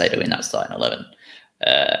Moises Caicedo in that starting 11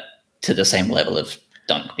 to the same level of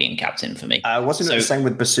Dunk being captain for me. Wasn't it the same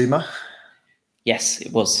with Basuma? Yes,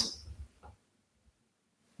 it was.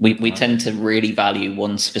 We tend to really value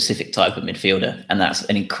one specific type of midfielder, and that's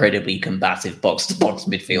an incredibly combative box-to-box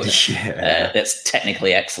midfielder that's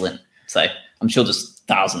technically excellent. So I'm sure there's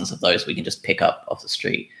thousands of those we can just pick up off the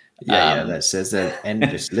street. There's an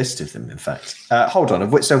endless list of them, in fact. Hold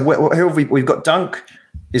on. So who have we've got Dunk.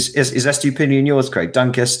 Is Estupinian yours, Craig?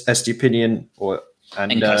 Dunk, Estupinian,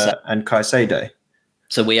 and Caicedo.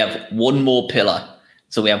 So we have one more pillar.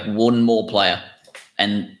 So we have one more player,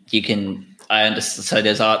 and you can. I understand. So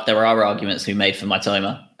there are arguments we made for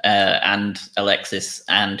Mitoma and Alexis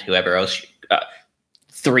and whoever else.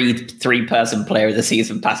 3-person player of the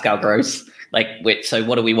season, Pascal Gross. So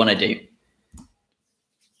what do we want to do?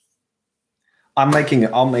 I'll make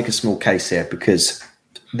a small case here because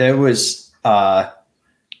there was a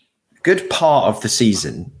good part of the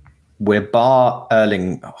season where, bar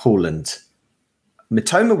Erling Haaland,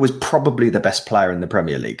 Mitoma was probably the best player in the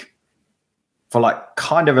Premier League for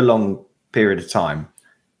kind of a long period of time,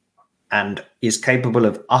 and is capable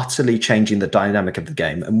of utterly changing the dynamic of the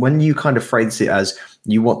game. And when you kind of phrase it as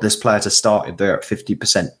you want this player to start if they're at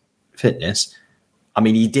 50% fitness, I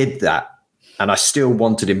mean, he did that, and I still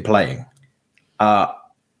wanted him playing.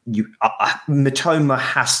 Mitoma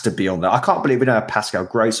has to be on there. I can't believe we don't have Pascal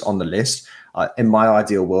Gross on the list. In my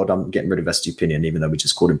ideal world, I'm getting rid of Estupinian, even though we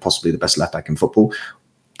just called him possibly the best left back in football.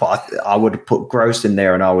 But I would put Gross in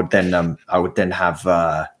there, and I would then have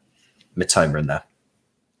Mitoma in there.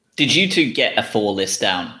 Did you two get a 4 list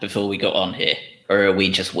down before we got on here, or are we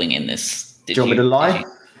just winging this? Do you want me to lie?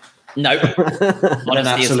 No.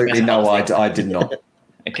 Absolutely no. I did not.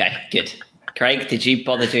 Okay, good. Craig, did you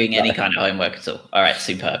bother doing any kind of homework at all? All right,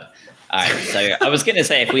 superb. All right, so I was going to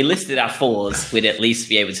say if we listed our 4s, we'd at least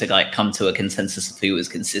be able to come to a consensus of who was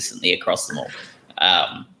consistently across them all.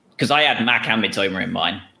 Because I had Mac and Mitoma in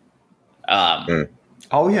mine.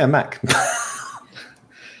 Oh yeah, Mac.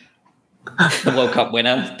 The World Cup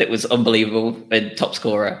winner that was unbelievable and top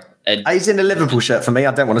scorer. He's in a Liverpool shirt for me.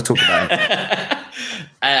 I don't want to talk about it.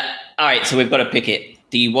 All right, so we've got to pick it.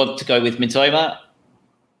 Do you want to go with Mitoma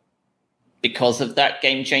because of that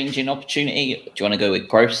game-changing opportunity? Do you want to go with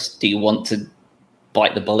Gross? Do you want to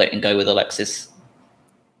bite the bullet and go with Alexis?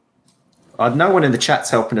 No one in the chat's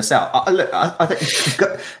helping us out. I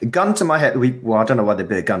think gun to my head. I don't know why there'd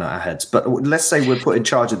be a gun at our heads, but let's say we're put in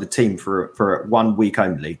charge of the team for 1 week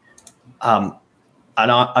only. And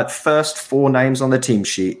at first 4 names on the team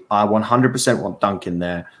sheet, I 100% want Dunk in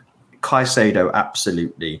there. Caicedo,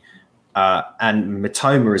 absolutely. And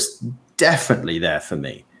Mitoma is definitely there for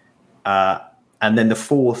me. And then the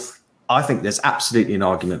 4th, I think there's absolutely an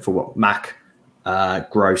argument for what Mac,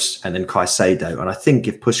 Gross, and then Caicedo. And I think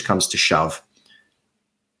if push comes to shove,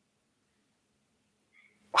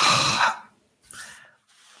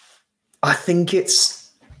 think it's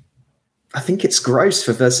gross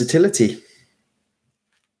for versatility.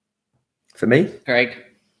 For me, Craig?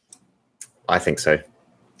 I think so.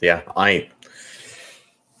 Yeah,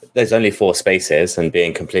 there's only 4 spaces, and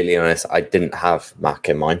being completely honest, I didn't have Mac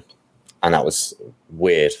in mind, and that was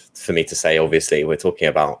weird for me to say. Obviously, we're talking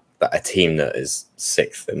about a team that is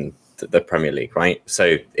 6th in the Premier League, right?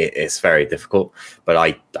 So it's very difficult. But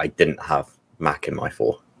I didn't have Mac in my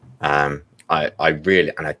 4. I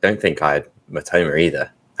really, and I don't think I had Matoma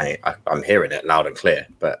either. I'm hearing it loud and clear,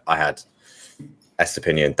 but I had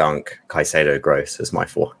Estepinian, Dunk, Caicedo, Gross as my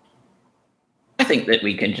 4. I think that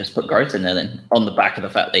we can just put Gross in there then, on the back of the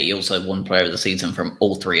fact that he also won Player of the Season from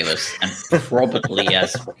all 3 of us, and probably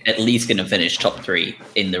has at least going to finish top 3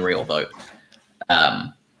 in the real vote.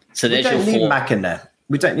 So we there's don't your need 4. Mac in there.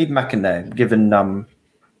 We don't need Mac in there, given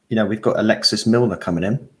we've got Alexis Milner coming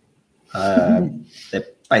in. They're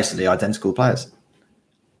basically identical players.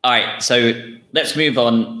 All right, so let's move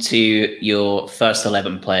on to your first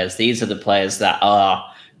 11 players. These are the players that are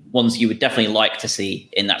ones you would definitely like to see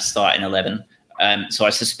in that starting 11. So I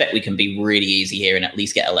suspect we can be really easy here and at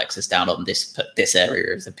least get Alexis down on this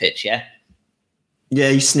area of the pitch, yeah? Yeah,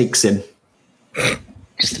 he sneaks in.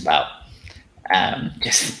 Just about.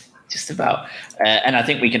 Just about. And I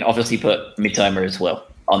think we can obviously put Mitoma as well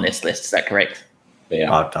on this list. Is that correct?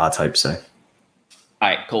 Yeah, I'd hope so. All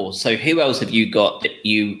right, cool. So who else have you got that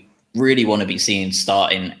you really want to be seeing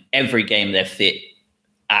starting every game they're fit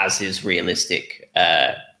as is realistic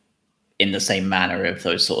in the same manner of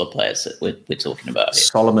those sort of players that we're talking about here?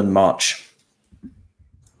 Solomon March.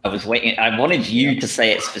 I was waiting. I wanted you to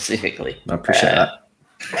say it specifically. I appreciate that.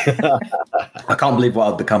 I can't believe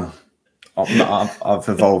what I've become. I've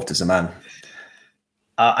evolved as a man.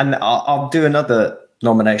 And I'll do another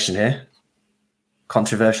nomination here.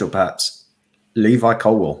 Controversial, perhaps. Levi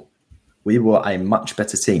Colwill. We were a much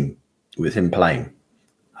better team with him playing.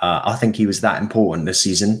 I think he was that important this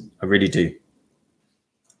season. I really do.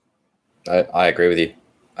 I agree with you.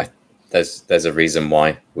 There's a reason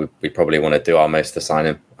why we probably want to do our most to sign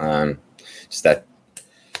him. Just that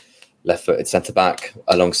left-footed centre back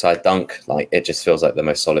alongside Dunk, like it just feels like the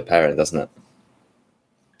most solid pairing, doesn't it?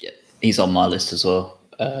 Yeah, he's on my list as well.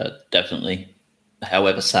 Definitely.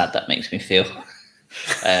 However sad that makes me feel,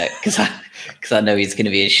 because I know he's going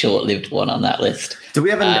to be a short-lived one on that list. Do we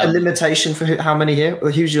have a limitation for how many here?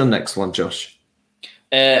 Or who's your next one, Josh?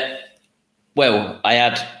 Well, I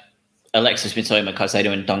had Alexis Mitoma,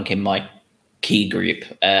 Caicedo, and Dunk in my key group.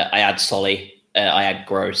 I had Solly, I had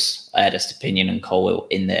Gross, I had Estepinian and Colwill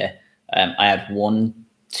in there. I had 1,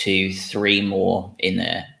 2, 3 more in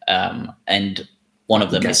there, and one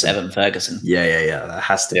of them is Evan Ferguson. Yeah. That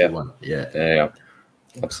has to be one. Yeah.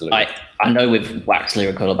 Absolutely. I know we've waxed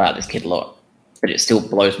lyrical about this kid a lot, but it still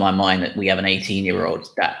blows my mind that we have an 18-year-old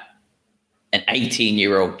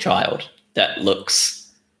child that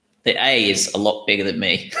is a lot bigger than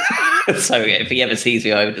me. So if he ever sees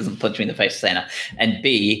me, I hope he doesn't punch me in the face saying that. And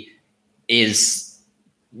B is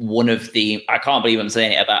one of the, I can't believe I'm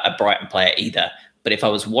saying it about a Brighton player either, but if I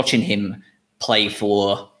was watching him play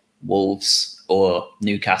for Wolves or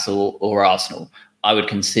Newcastle or Arsenal, I would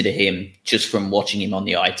consider him, just from watching him on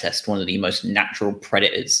the eye test, one of the most natural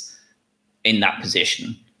predators in that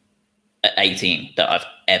position at 18 that I've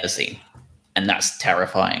ever seen. And that's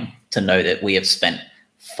terrifying to know that we have spent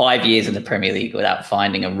 5 years in the Premier League without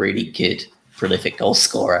finding a really good, prolific goal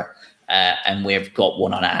scorer. And we've got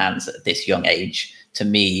one on our hands at this young age. To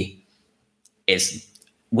me,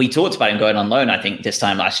 we talked about him going on loan, I think, this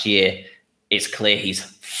time last year. It's clear he's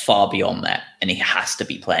far beyond that, and he has to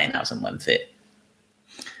be playing as and when fit.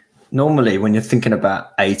 Normally, when you're thinking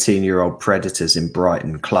about 18-year-old predators in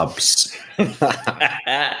Brighton clubs,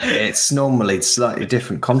 it's normally slightly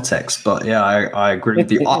different context. But yeah, I agree with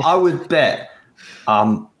you. I would bet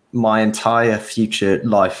my entire future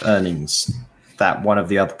life earnings that one of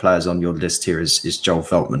the other players on your list here is Joel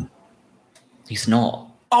Veltman. He's not.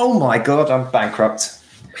 Oh my God, I'm bankrupt.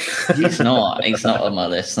 He's not. He's not on my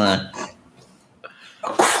list. No.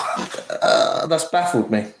 That's baffled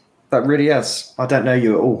me. That really has. I don't know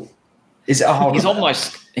you at all. Is it a hard?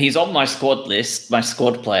 He's on my squad list, my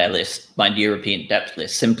squad player list, my European depth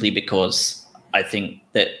list, simply because I think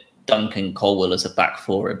that Duncan Colwill as a back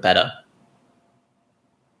four are better.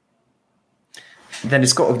 Then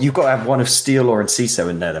you've got to have one of Steele or Enciso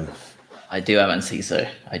in there. Then I do have Enciso.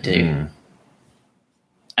 I do,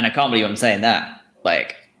 and I can't believe I'm saying that.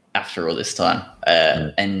 Like after all this time,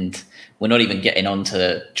 and we're not even getting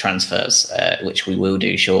onto transfers, which we will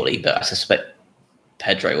do shortly. But I suspect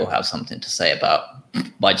Pedro will have something to say about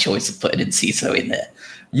my choice of putting Enciso in there.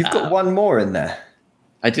 You've got one more in there.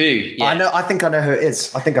 I do. Yeah. I know. I think I know who it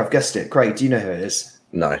is. I think I've guessed it. Craig, do you know who it is?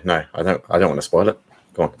 No, I don't want to spoil it.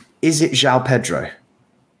 Go on. Is it João Pedro?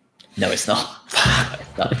 No, it's not.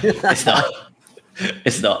 It's not.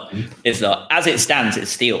 It's not. It's not. As it stands,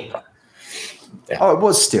 it's Steele. Yeah. Oh, it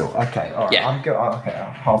was still okay. All right, Yeah. I'm good. Okay,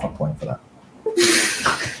 half a point for that.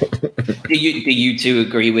 Do you two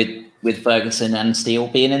agree with Ferguson and Steele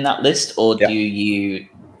being in that list, or Yeah. do you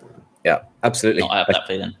Yeah, absolutely. not have that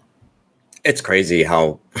feeling? It's crazy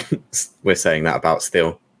how we're saying that about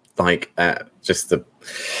Steele. Like,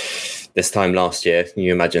 this time last year,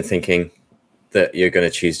 you imagine thinking that you're going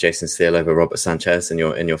to choose Jason Steele over Robert Sanchez in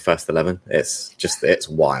your first 11. It's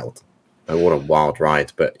wild. What a wild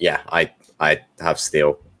ride. But yeah, I have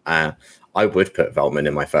Steele. I would put Veltman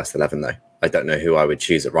in my first 11 though. I don't know who I would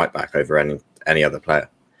choose at right back over any other player.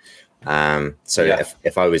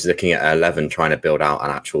 If I was looking at 11 trying to build out an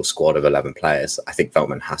actual squad of 11 players, I think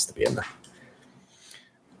Veltman has to be in there.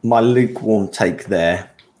 My lukewarm take there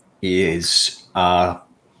is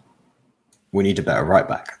we need a better right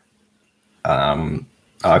back.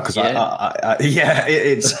 Because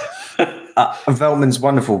it's Veltman's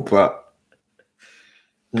wonderful, but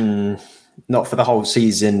not for the whole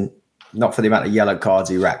season, not for the amount of yellow cards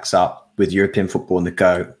he racks up with European football on the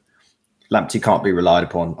go. Lamptey can't be relied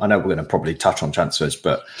upon. I know we're going to probably touch on transfers,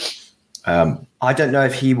 but I don't know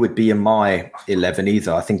if he would be in my 11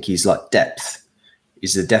 either. I think he's like depth.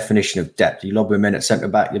 He's the definition of depth. You lob him in at centre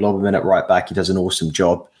back, you lob him in at right back. He does an awesome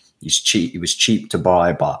job. He's cheap. He was cheap to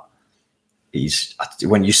buy, but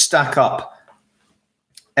when you stack up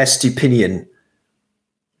Estupinian,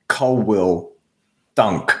 Colwill,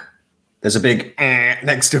 Dunk, there's a big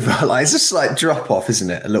next to Verla. It's a slight drop off, isn't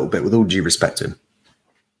it? A little bit, with all due respect to him.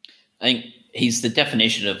 I think he's the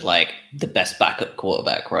definition of like the best backup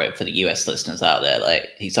quarterback, right? For the US listeners out there, like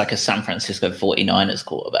he's like a San Francisco 49ers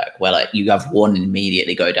quarterback where like you have one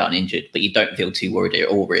immediately go down injured, but you don't feel too worried at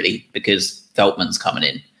all really because Veltman's coming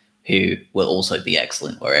in, who will also be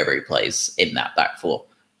excellent wherever he plays in that back four.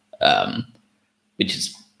 Which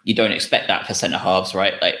is, you don't expect that for centre halves,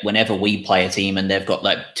 right? Like whenever we play a team and they've got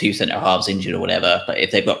like two centre halves injured or whatever, but if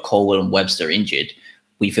they've got Colwell and Webster injured,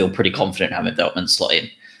 we feel pretty confident having Veltman slot in.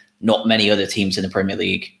 Not many other teams in the Premier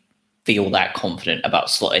League feel that confident about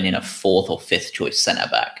slotting in a fourth or fifth choice centre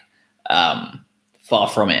back. Far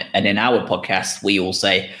from it. And in our podcast, we all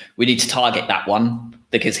say we need to target that one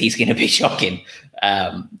because he's going to be shocking,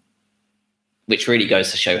 which really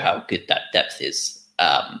goes to show how good that depth is.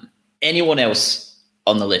 Anyone else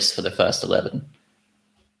on the list for the first 11?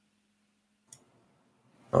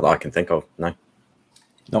 Not that I can think of, no.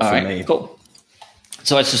 Not for me. Cool.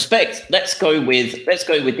 So I suspect let's go with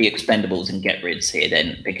the expendables and get rids here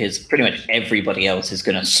then, because pretty much everybody else is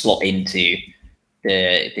going to slot into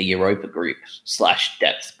the Europa group /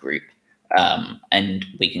 depth group, and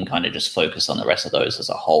we can kind of just focus on the rest of those as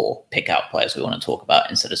a whole. Pick out players we want to talk about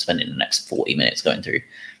instead of spending the next 40 minutes going through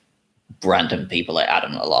random people like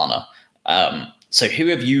Adam Lallana. So who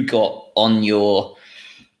have you got on your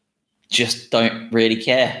just don't really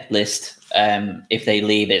care list? If they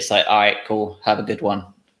leave, it's like, all right, cool, have a good one.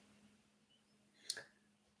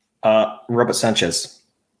 Robert Sanchez.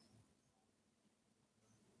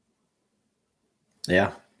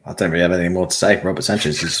 Yeah, I don't really have anything more to say. Robert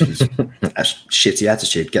Sanchez is a shitty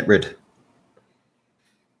attitude. Get rid.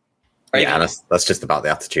 Right. Yeah, that's just about the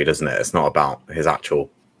attitude, isn't it? It's not about his actual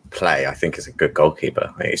play. I think he's a good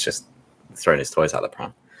goalkeeper. I think he's just throwing his toys out the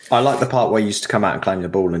pram. I like the part where he used to come out and claim the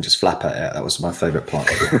ball and just flap at it. That was my favourite part.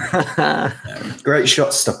 Great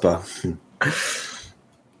shot stopper.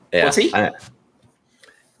 Yeah. What's he?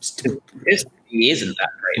 He isn't that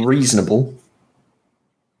great. Reasonable.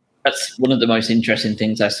 That's one of the most interesting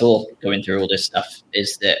things I saw going through all this stuff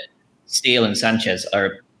is that Steele and Sanchez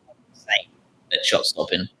are insane at shot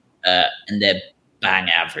stopping, and they're bang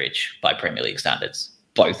average by Premier League standards.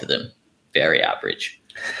 Both of them, very average.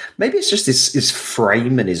 Maybe it's just his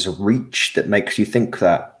frame and his reach that makes you think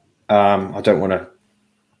that. I don't want to,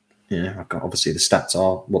 obviously the stats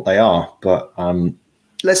are what they are, but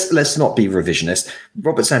let's not be revisionist.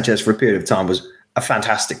 Robert Sanchez for a period of time was a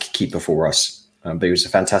fantastic keeper for us, but he was a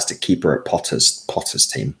fantastic keeper at Potter's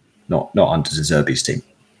team, not under De Zerbi's team.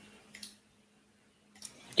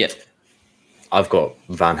 Yep. I've got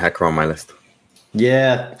Van Hecker on my list.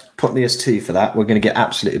 Yeah, put the S2 for that. We're going to get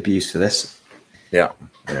absolute abuse for this. Yeah,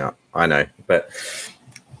 I know, but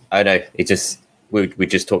I know it just we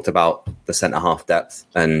just talked about the centre half depth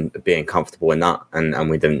and being comfortable in that, and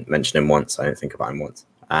we didn't mention him once. I don't think about him once.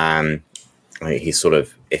 He's sort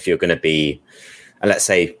of, if you're going to be, and let's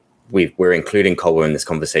say we're including Colwell in this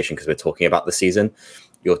conversation because we're talking about the season.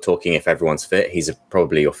 You're talking if everyone's fit, he's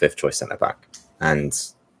probably your fifth choice centre back. and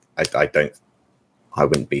I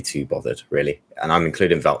wouldn't be too bothered really. And I'm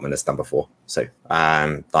including Veltman as number 4. So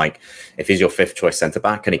like if he's your 5th choice centre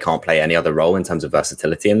back and he can't play any other role in terms of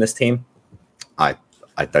versatility in this team, I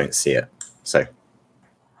don't see it. So.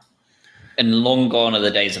 And long gone are the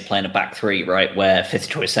days of playing a back 3, right? Where 5th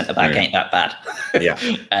choice centre back ain't that bad. Yeah.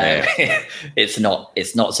 It's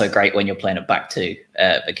not so great when you're playing a back 2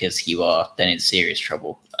 because you are then in serious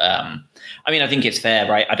trouble. I mean, I think it's fair,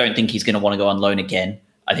 right? I don't think he's going to want to go on loan again.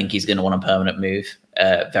 I think he's going to want a permanent move.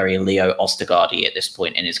 Very Leo Ostergaardy at this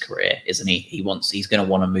point in his career, isn't he? He's going to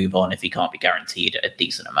want to move on if he can't be guaranteed a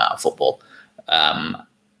decent amount of football. And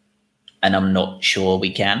I'm not sure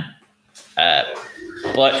we can.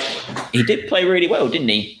 But he did play really well, didn't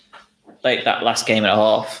he? Like that last game and a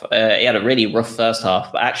half. He had a really rough first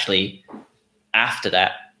half, but actually after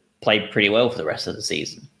that played pretty well for the rest of the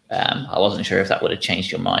season. I wasn't sure if that would have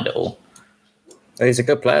changed your mind at all. He's a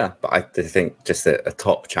good player, but I think just a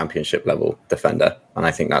top championship level defender. And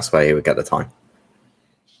I think that's where he would get the time.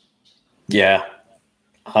 Yeah.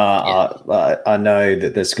 I know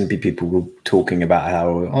that there's going to be people talking about how,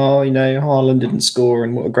 Haaland didn't score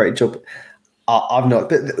and what a great job. I've not,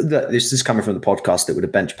 but this is coming from the podcast that would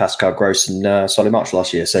have benched Pascal Gross and Solly March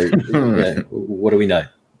last year. So what do we know?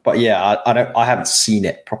 But yeah, I haven't seen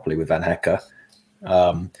it properly with Van Hecke.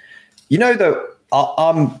 Though,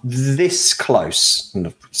 I'm this close,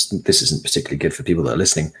 and this isn't particularly good for people that are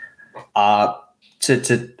listening,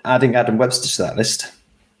 to adding Adam Webster to that list,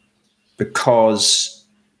 because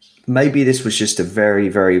maybe this was just a very,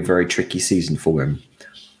 very, very tricky season for him.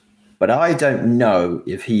 But I don't know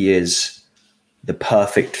if he is the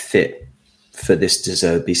perfect fit for this De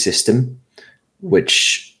Zerbi system,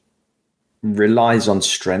 which relies on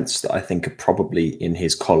strengths that I think are probably in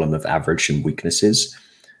his column of average and weaknesses.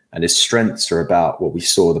 And his strengths are about what we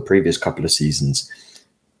saw the previous couple of seasons,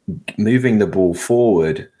 moving the ball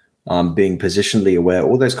forward, being positionally aware,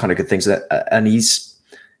 all those kind of good things. And he's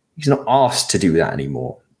not asked to do that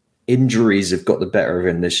anymore. Injuries have got the better of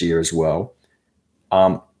him this year as well.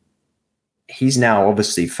 He's now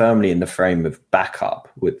obviously firmly in the frame of backup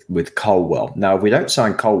with Colwell. Now, if we don't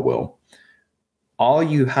sign Colwell, are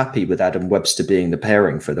you happy with Adam Webster being the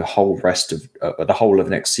pairing for the whole rest of the whole of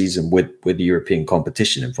next season with European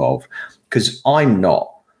competition involved? Because I'm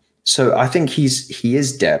not. So I think he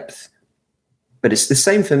is depth, but it's the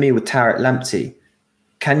same for me with Tariq Lamptey.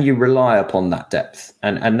 Can you rely upon that depth?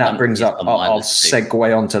 And that brings up, I'll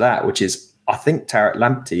segue onto that, which is I think Tariq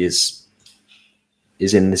Lamptey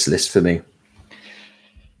is in this list for me.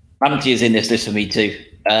 Lamptey is in this list for me too.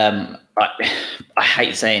 I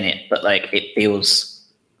hate saying it, but like it feels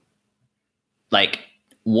like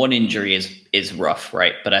one injury is rough,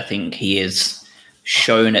 right? But I think he is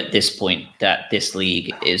shown at this point that this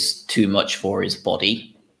league is too much for his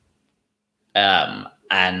body.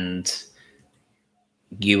 And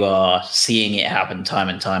you are seeing it happen time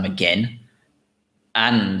and time again.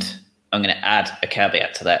 And I'm going to add a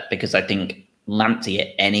caveat to that because I think Lamptey at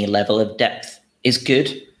any level of depth is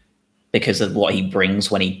good because of what he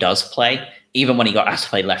brings when he does play. Even when he got asked to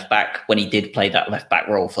play left back, when he did play that left back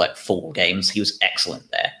role for like 4 games, he was excellent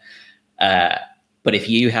there. But if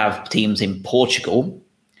you have teams in Portugal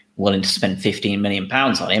willing to spend £15 million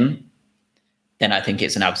on him, then I think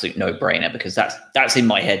it's an absolute no-brainer because that's in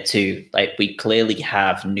my head too. Like we clearly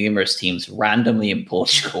have numerous teams randomly in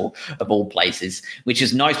Portugal of all places, which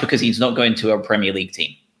is nice because he's not going to a Premier League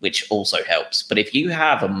team, which also helps. But if you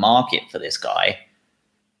have a market for this guy,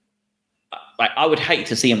 I would hate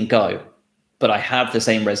to see him go, but I have the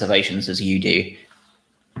same reservations as you do.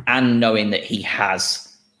 And knowing that he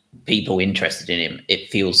has people interested in him, it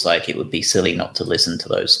feels like it would be silly not to listen to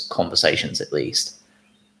those conversations at least.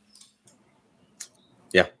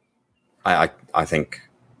 Yeah, I think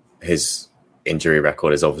his injury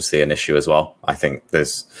record is obviously an issue as well. I think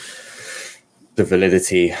there's the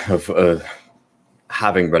validity of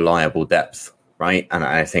having reliable depth, right? And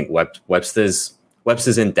I think Webster's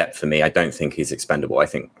in depth for me. I don't think he's expendable. I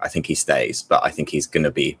think he stays, but I think he's going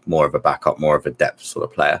to be more of a backup, more of a depth sort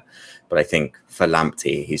of player. But I think for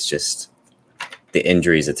Lamptey, he's just the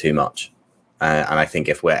injuries are too much, and I think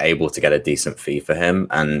if we're able to get a decent fee for him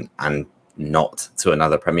and not to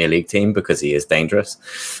another Premier League team because he is dangerous,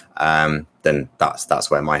 then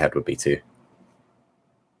that's where my head would be too.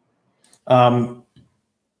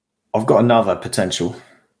 I've got another potential.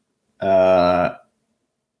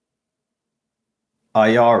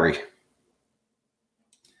 Ayari.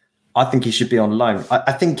 I think he should be on loan.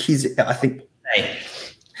 I think.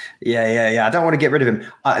 Yeah. I don't want to get rid of him.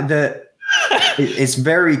 It's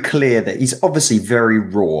very clear that he's obviously very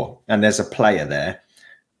raw and there's a player there.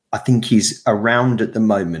 I think he's around at the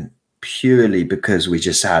moment purely because we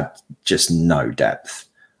just had no depth.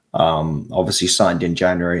 Obviously signed in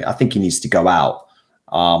January. I think he needs to go out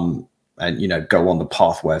and go on the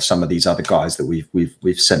pathway of some of these other guys that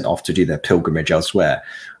we've sent off to do their pilgrimage elsewhere.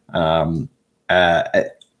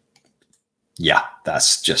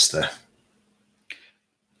 That's just the.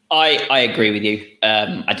 I agree with you.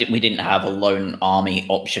 We didn't have a lone army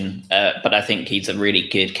option, but I think he's a really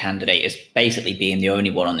good candidate as basically being the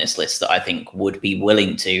only one on this list that I think would be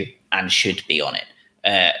willing to and should be on it.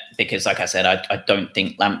 Because like I said, I don't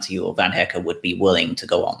think Lamptey or Van Hecke would be willing to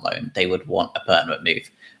go on loan. They would want a permanent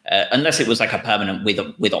move. Unless it was like a permanent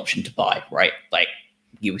with option to buy, right? Like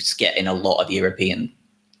you get in a lot of European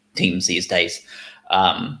teams these days.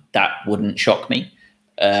 That wouldn't shock me.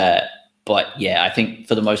 But yeah, I think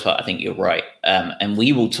for the most part, I think you're right. And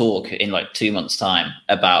we will talk in like 2 months' time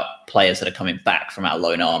about players that are coming back from our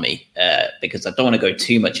loan army, because I don't want to go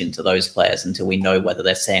too much into those players until we know whether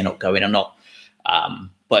they're staying or going or not.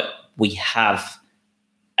 But we have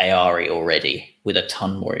Ayari already with a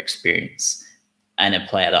ton more experience and a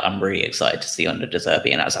player that I'm really excited to see under De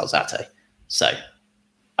Zerbi, and that's Alzate. So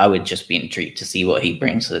I would just be intrigued to see what he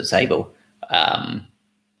brings to the table.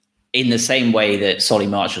 In the same way that Solly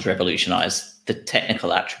March was revolutionized, the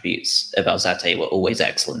technical attributes of Alzate were always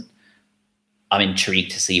excellent. I'm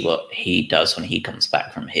intrigued to see what he does when he comes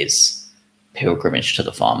back from his pilgrimage to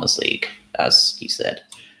the Farmers League, as you said.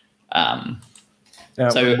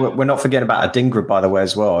 So we're not forgetting about Adingra, by the way,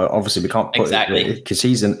 as well. Obviously, we can't put exactly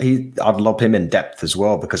because I'd lob him in depth as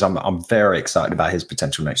well because I'm very excited about his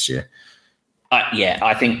potential next year.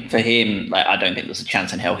 I think for him, I don't think there's a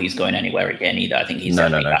chance in hell he's going anywhere again either. I think he's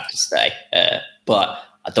definitely back to stay. But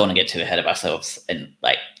I don't want to get too ahead of ourselves and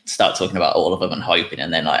start talking about all of them and hoping,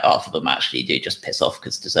 and then half of them actually do just piss off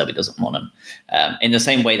because De Zerbi doesn't want them. In the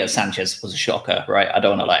same way that Sanchez was a shocker, right? I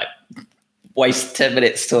don't want to waste 10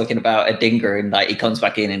 minutes talking about Adingra and he comes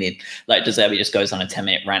back in and De Zerbi just goes on a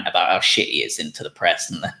 10-minute rant about how shit he is into the press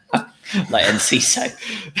and Enciso,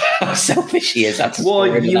 how selfish he is.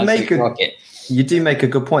 You do make a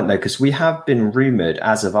good point, though, because we have been rumoured,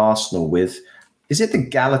 as of Arsenal, with, is it the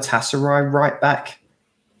Galatasaray right back?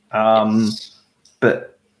 Yes.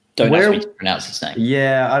 But don't ask me to pronounce his name.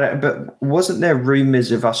 Yeah, I don't. But wasn't there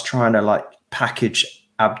rumours of us trying to package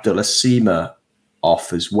Abdullah Sima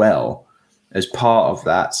off as well as part of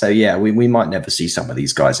that? So yeah, we might never see some of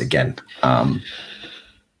these guys again. I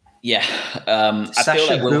feel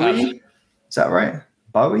like we'll have. Is that right?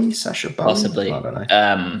 Sasha Bowie, possibly. I don't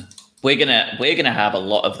know. We're gonna have a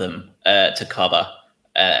lot of them to cover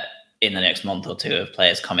in the next month or two of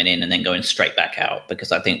players coming in and then going straight back out,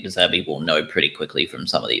 because I think De Zerbi will know pretty quickly from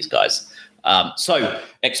some of these guys. So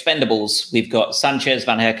expendables, we've got Sanchez,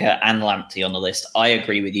 Van Hecke, and Lamptey on the list. I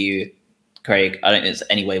agree with you, Craig. I don't think there's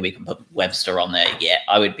any way we can put Webster on there yet.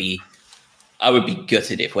 I would be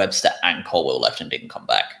gutted if Webster and Colwill left and didn't come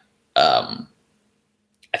back. I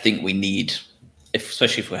think we need,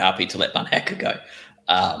 especially if we're happy to let Van Hecke go.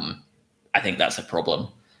 I think that's a problem.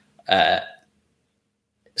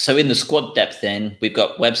 So in the squad depth, then we've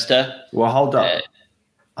got Webster. Well, hold up.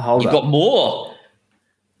 You've got more.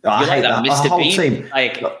 I hate that Mr. Bean, team.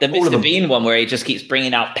 The Mr. Bean one where he just keeps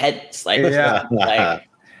bringing out pets.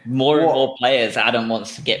 More and more players Adam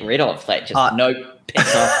wants to get rid of. No,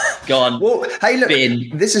 piss off, gone. Well, hey, look, bin.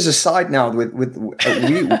 This is a side now.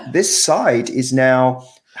 This side is now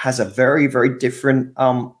has a very, very different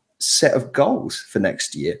set of goals for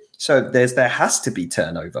next year. So there has to be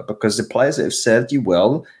turnover, because the players that have served you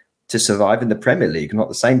well to survive in the Premier League are not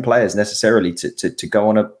the same players necessarily to go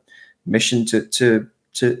on a mission to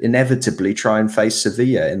inevitably try and face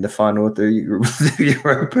Sevilla in the final of the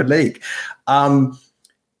Europa League. I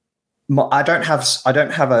don't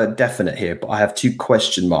have a definite here, but I have 2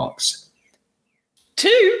 question marks.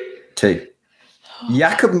 Two.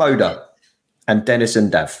 Jakub Moder and Dennis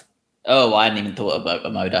Undav. Oh, I hadn't even thought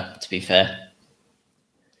about Moder, to be fair.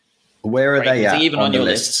 Where are they at? Even on your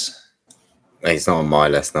lists? He's not on my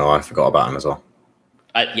list now. I forgot about him as well.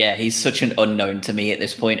 He's such an unknown to me at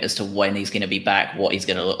this point as to when he's going to be back, what he's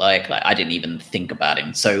going to look like. I didn't even think about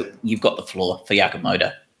him. So you've got the floor for Jakub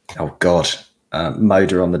Moder. Oh, God.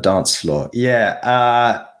 Moder on the dance floor.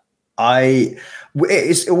 Yeah.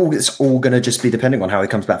 It's all going to just be depending on how he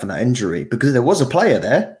comes back from that injury, because there was a player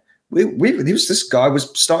there. This guy was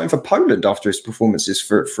starting for Poland after his performances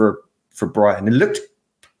for Brighton. It looked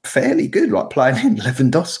fairly good, playing in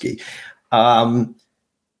Lewandowski. And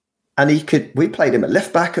we played him at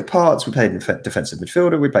left back at parts. We played him defensive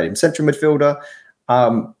midfielder. We played him central midfielder.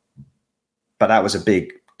 But that was a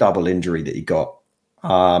big double injury that he got.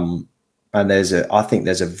 And I think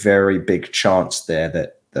there's a very big chance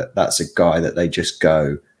there that's a guy that they just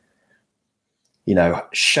go,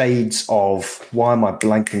 shades of, why am I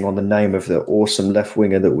blanking on the name of the awesome left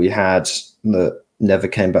winger that we had that never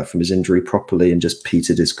came back from his injury properly and just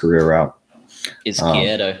petered his career out?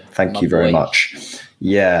 Izquierdo. Thank you very much.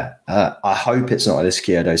 Yeah, I hope it's not an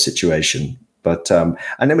Izquierdo situation. But and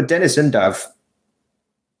then with Dennis Undav,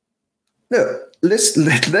 look,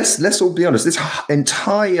 let's all be honest. This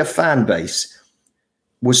entire fan base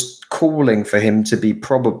was calling for him to be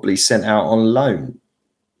probably sent out on loan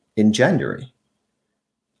in January,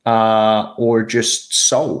 or just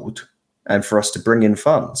sold, and for us to bring in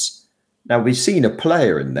funds. Now, we've seen a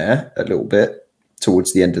player in there a little bit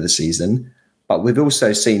towards the end of the season, but we've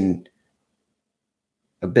also seen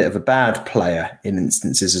a bit of a bad player in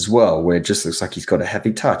instances as well, where it just looks like he's got a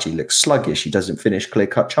heavy touch. He looks sluggish. He doesn't finish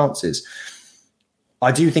clear-cut chances.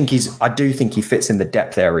 I do think he fits in the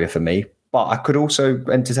depth area for me, but I could also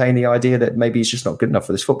entertain the idea that maybe he's just not good enough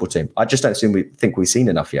for this football team. I just don't think we've seen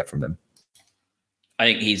enough yet from him. I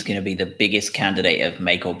think he's going to be the biggest candidate of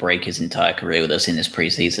make or break his entire career with us in this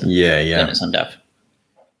preseason. Yeah. Dennis Undav.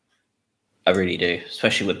 I really do,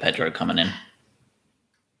 especially with Pedro coming in.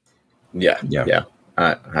 Yeah.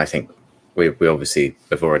 I think we obviously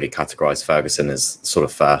have already categorised Ferguson as sort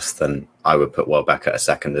of first, and I would put Welbeck at a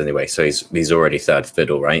second anyway. So he's already third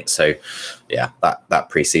fiddle, right? So yeah, that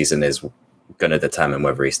preseason is going to determine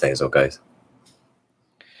whether he stays or goes.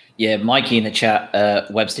 Yeah, Mikey in the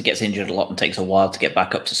chat, Webster gets injured a lot and takes a while to get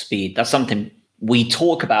back up to speed. That's something we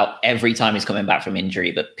talk about every time he's coming back from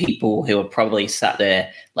injury, but people who are probably sat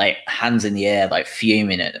there like hands in the air, like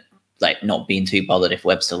fuming at like not being too bothered if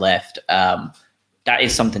Webster left. That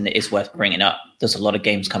is something that is worth bringing up. There's a lot of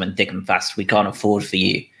games coming thick and fast. We can't afford for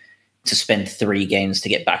you to spend 3 games to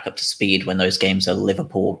get back up to speed when those games are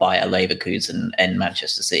Liverpool, Bayer Leverkusen, and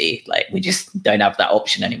Manchester City. Like, we just don't have that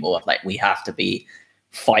option anymore. Like, we have to be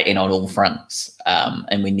fighting on all fronts,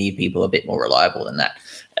 and we need people a bit more reliable than that.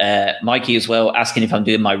 Mikey as well, asking if I'm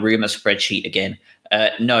doing my rumour spreadsheet again.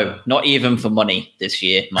 No, not even for money this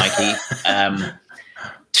year, Mikey.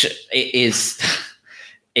 It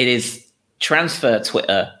is transfer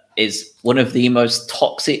Twitter is one of the most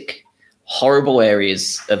toxic, horrible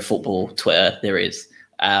areas of football Twitter there is.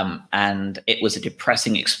 And it was a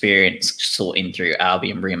depressing experience sorting through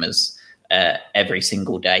Albion rumours every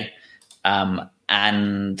single day.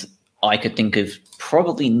 And I could think of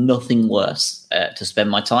probably nothing worse to spend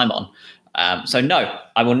my time on. So no,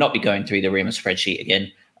 I will not be going through the rumour spreadsheet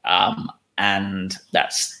again. And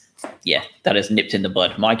that is nipped in the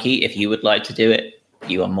bud. Mikey, if you would like to do it,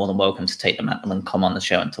 you are more than welcome to take the mantle and come on the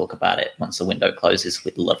show and talk about it once the window closes.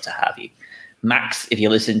 We'd love to have you. Max, if you're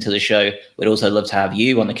listening to the show, we'd also love to have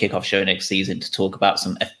you on the kickoff show next season to talk about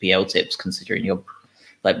some FPL tips, considering you're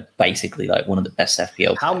basically one of the best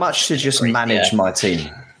FPL. How much to just manage my team?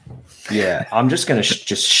 Yeah, I'm just going to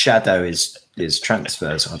just shadow his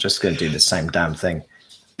transfers. I'm just going to do the same damn thing.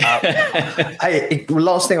 Hey,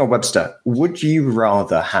 last thing on Webster. Would you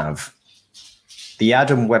rather have the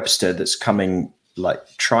Adam Webster that's coming,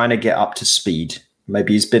 trying to get up to speed?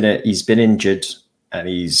 Maybe he's been injured and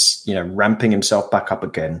he's ramping himself back up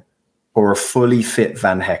again, or a fully fit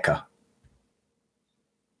Van Hecker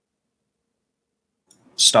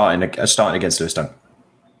starting against Lewis Dunk?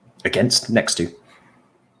 Next to.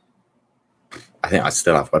 I think I'd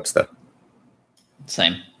still have Webster.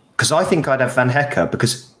 Same. Because I think I'd have Van Hecker,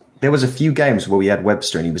 because there was a few games where we had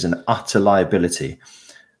Webster and he was an utter liability.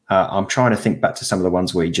 I'm trying to think back to some of the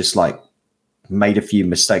ones where he just made a few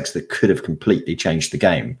mistakes that could have completely changed the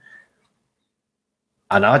game.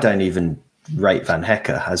 And I don't even rate Van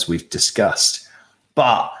Hecker, as we've discussed.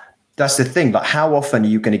 But that's the thing. How often are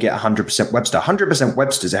you going to get 100% Webster? 100%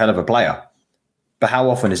 Webster's a hell of a player. But how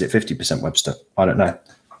often is it 50% Webster? I don't know.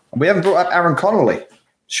 We haven't brought up Aaron Connolly.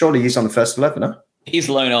 Surely he's on the first 11, huh? He's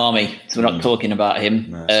lone army, so we're not talking about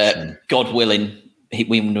him. God willing,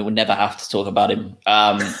 we will never have to talk about him.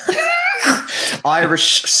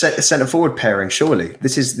 Irish centre forward pairing, surely.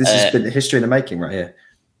 This has been history in the making right here.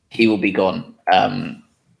 He will be gone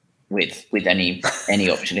with any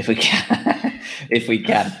option if we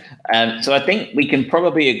can. So I think we can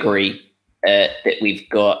probably agree that we've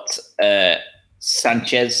got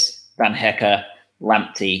Sanchez, Van Hecker,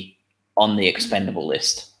 Lamptey on the expendable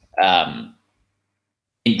list.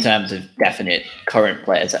 In terms of definite current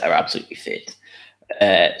players that are absolutely fit.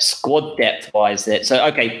 Squad depth-wise,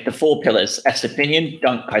 the 4 pillars: Estepinian,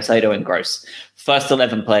 Dunk, Caicedo, and Gross. First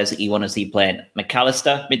 11 players that you want to see playing: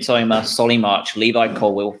 McAllister, Mitoma, Solly March, Levi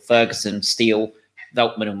Colwill, Ferguson, Steele,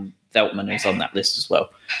 Veltman is on that list as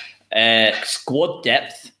well. Squad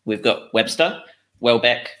depth, we've got Webster,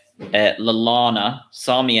 Welbeck, Lallana,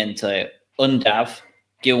 Sarmiento, Undav,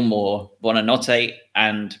 Gilmore, Buonanotte,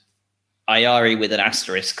 and Ayari with an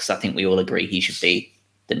asterisk, because I think we all agree he should be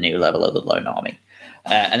the new level of the Lone Army.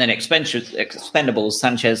 And then expendables,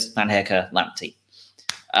 Sanchez, Van Hecke, Lamptey.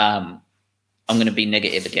 I'm going to be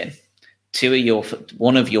negative again.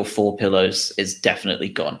 One of your 4 pillars is definitely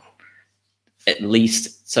gone. At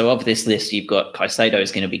least, so of this list, you've got Caicedo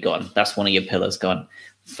is going to be gone. That's one of your pillars gone.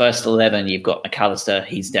 First 11, you've got McAllister.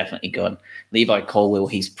 He's definitely gone. Levi Colwill,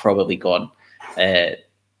 he's probably gone.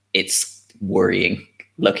 It's worrying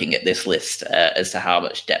looking at this list as to how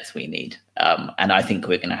much depth we need. And I think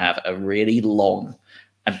we're going to have a really long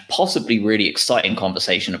and possibly really exciting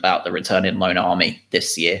conversation about the returning Lone Army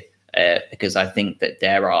this year, because I think that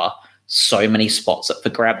there are so many spots up for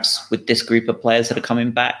grabs with this group of players that are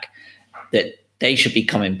coming back that they should be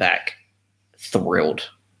coming back thrilled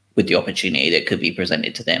with the opportunity that could be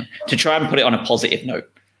presented to them. To try and put it on a positive note,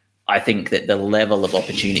 I think that the level of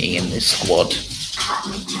opportunity in this squad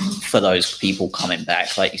for those people coming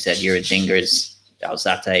back, like you said, Uradingers,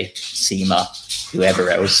 Alzate, Sema, whoever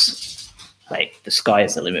else, like the sky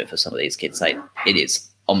is the limit for some of these kids. Like it is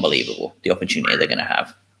unbelievable the opportunity they're going to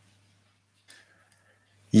have.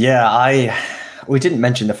 Yeah, we didn't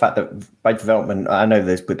mention the fact that by development, I know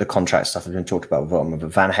there's with the contract stuff has been talked about with development,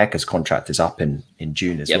 but Van Hecke's contract is up in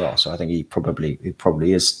June as well. So I think he probably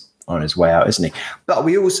is on his way out, isn't he? But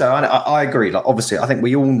we also, I agree. Like obviously, I think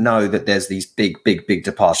we all know that there's these big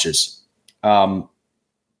departures. João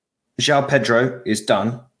Pedro is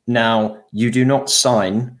done. Now you do not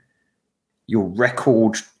sign your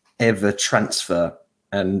record ever transfer,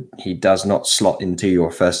 and he does not slot into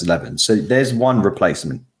your first 11. So there's one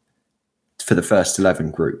replacement for the first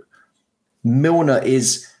 11 group. Milner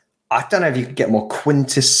is, I don't know if you could get more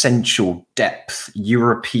quintessential depth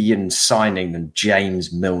European signing than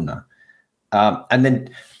James Milner. And then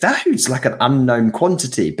Dahoud's like an unknown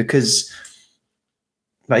quantity because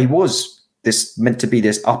he was meant to be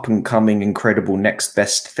this up and coming, incredible next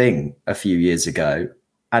best thing a few years ago.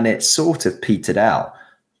 And it sort of petered out.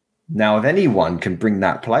 Now, if anyone can bring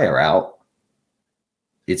that player out,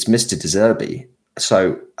 it's Mr. De Zerbi.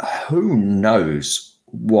 So who knows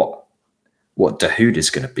what Dahoud is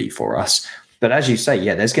going to be for us? But as you say,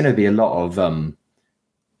 yeah, there's going to be a lot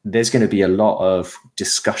of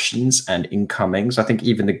discussions and incomings. I think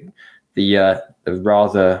even the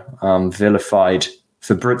rather vilified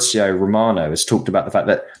Fabrizio Romano has talked about the fact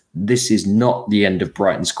that this is not the end of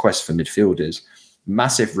Brighton's quest for midfielders.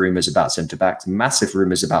 Massive rumours about centre-backs, massive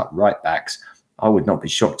rumours about right-backs. I would not be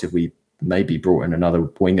shocked if we maybe brought in another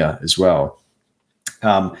winger as well.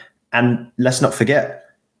 And let's not forget,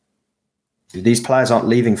 these players aren't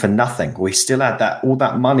leaving for nothing. We still had all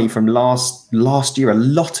that money from last year, a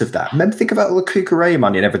lot of that. Remember, think about all the Cucurella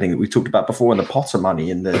money and everything that we talked about before, and the Potter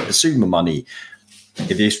money and the Suma money.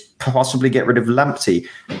 If you possibly get rid of Lamptey,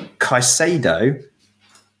 Caicedo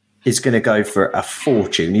is going to go for a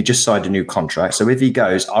fortune. He just signed a new contract. So if he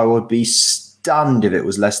goes, I would be stunned if it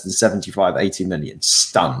was less than 75, 80 million.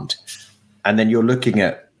 Stunned. And then you're looking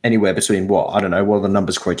at anywhere between what are the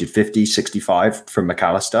numbers quoted? 50, 65 from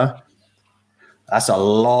McAllister. That's a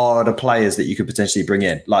lot of players that you could potentially bring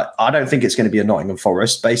in. Like, I don't think it's going to be a Nottingham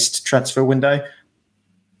Forest-based transfer window,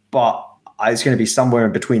 but it's going to be somewhere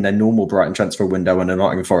in between their normal Brighton transfer window and a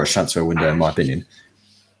Nottingham Forest transfer window, in my opinion.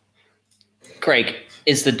 Craig,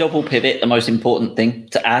 is the double pivot the most important thing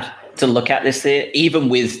to look at this year, even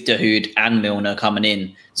with Dahoud and Milner coming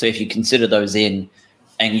in? So if you consider those in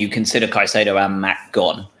and you consider Caicedo and Mac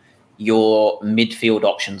gone, your midfield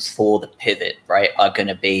options for the pivot, right, are going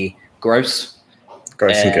to be Gross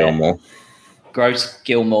and Gilmore. Gross,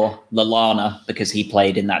 Gilmore, Lallana, because he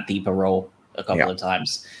played in that deeper role a couple of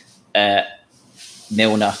times.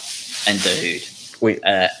 Milner and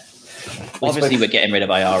Dahoud. Obviously, we're getting rid of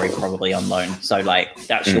Ayari probably on loan. So, like,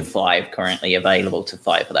 that's your 5 currently available to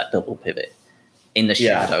fight for that double pivot in the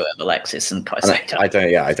shadow of Alexis and Caicedo.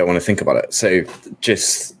 I don't want to think about it. So,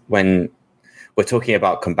 just when we're talking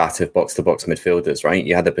about combative box-to-box midfielders, right?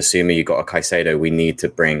 You had the Basuma, you got a Caicedo. We need to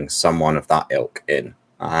bring someone of that ilk in.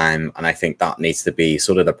 And I think that needs to be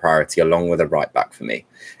sort of the priority, along with a right-back for me,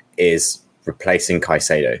 is replacing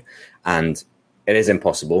Caicedo. And it is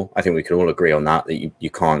impossible. I think we can all agree on that you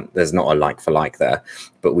can't, there's not a like for like there,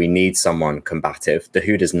 but we need someone combative.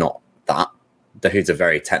 Dahoud is not that. Dahoud's a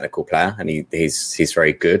very technical player, and he's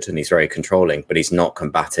very good and he's very controlling, but he's not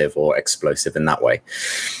combative or explosive in that way.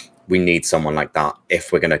 We need someone like that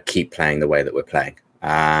if we're going to keep playing the way that we're playing.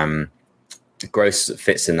 Gross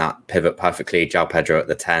fits in that pivot perfectly. João Pedro at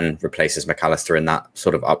the 10 replaces McAllister in that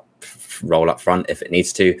sort of role up front if it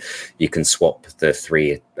needs to. You can swap the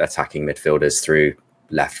 3 attacking midfielders through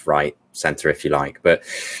left, right, centre if you like. But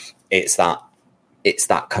it's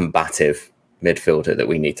that combative midfielder that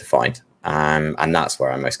we need to find. And that's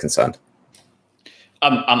where I'm most concerned.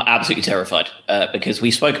 I'm absolutely terrified because we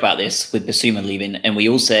spoke about this with Basuma leaving, and we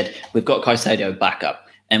all said we've got Caicedo backup,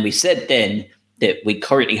 and we said then that we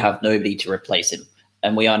currently have nobody to replace him,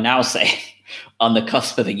 and we are now saying on the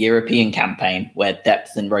cusp of a European campaign where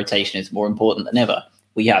depth and rotation is more important than ever,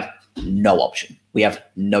 we have no option. We have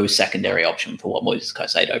no secondary option for what Moises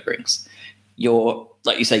Caicedo brings.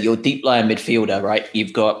 Like you say, your deep line midfielder, right?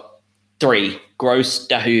 You've got 3: Gross,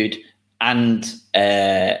 Dahoud, and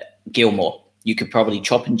Gilmore. You could probably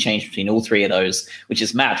chop and change between all 3 of those, which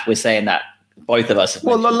is mad. We're saying that both of us have.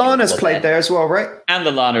 Well, Lallana's played there as well, right? And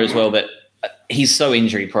Lallana as well, but he's so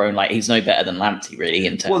injury prone. Like, he's no better than Lamptey, really.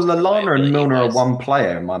 In terms Lallana and Milner are one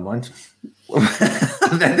player in my mind.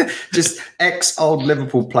 Just ex-old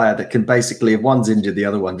Liverpool player that can basically, if one's injured, the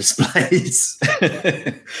other one just plays.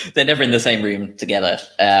 They're never in the same room together.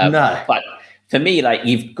 No. But for me, like,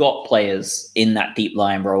 you've got players in that deep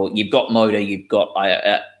line role. You've got Moda, you've got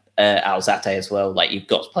Alzate as well. Like, you've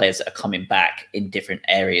got players that are coming back in different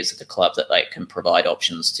areas of the club that like can provide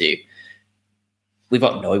options to. We've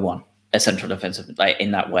got no one a central defensive like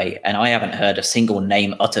in that way, and I haven't heard a single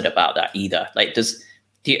name uttered about that either. Like,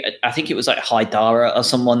 I think it was like Haidara or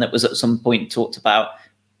someone that was at some point talked about,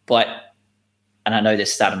 but and I know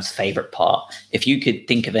this is Adam's favorite part. If you could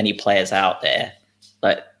think of any players out there,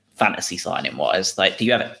 like fantasy signing wise, like, do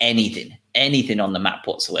you have anything on the map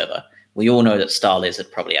whatsoever? We all know that Star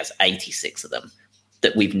Lizard probably has 86 of them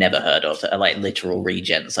that we've never heard of that are like literal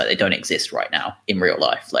regens. Like, they don't exist right now in real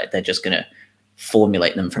life. Like, they're just going to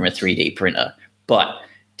formulate them from a 3D printer. But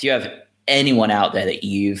do you have anyone out there that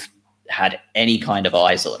you've had any kind of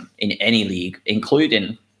eyes on in any league,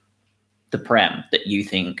 including the Prem, that you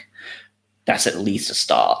think that's at least a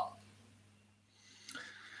start?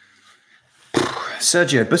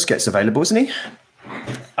 Sergio Busquets available, isn't he?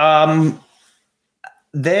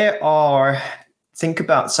 Think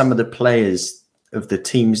about some of the players of the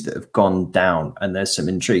teams that have gone down, and there's some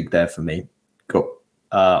intrigue there for me. Got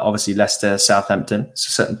obviously Leicester, Southampton. It's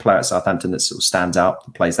a certain player at Southampton that sort of stands out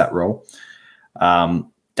and plays that role.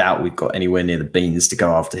 Doubt we've got anywhere near the beans to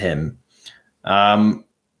go after him. And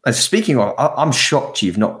speaking of, I'm shocked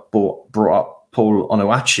you've not brought up Paul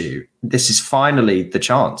Onuachu. This is finally the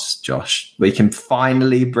chance, Josh. We can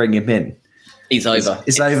finally bring him in. He's over.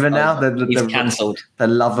 It's over now. He's cancelled. The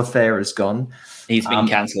love affair is gone. He's been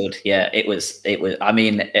cancelled. Yeah, it was. I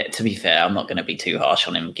mean, to be fair, I'm not going to be too harsh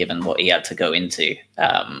on him given what he had to go into.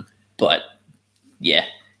 But yeah,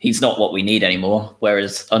 he's not what we need anymore.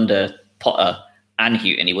 Whereas under Potter and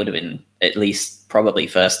Houghton, he would have been at least probably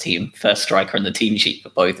first striker on the team sheet for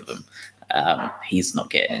both of them. He's not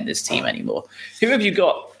getting in this team anymore. Who have you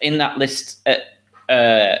got in that list?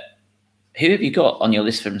 Who have you got on your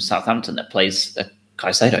list from Southampton that plays a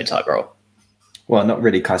Caicedo type role? Well, not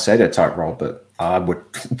really Caicedo type role, but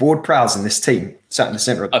Ward-Prowse in this team, sat in the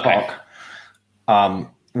centre of the park,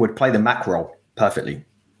 would play the Mac role perfectly.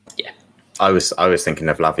 Yeah. I was thinking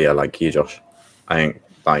of Lavia like you, Josh. I think,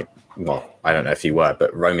 I don't know if you were,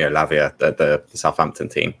 but Romeo Lavia, the Southampton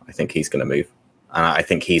team, I think he's going to move. And I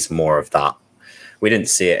think he's more of that. We didn't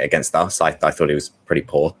see it against us. I thought he was pretty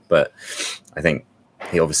poor, but I think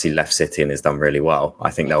he obviously left City and has done really well. I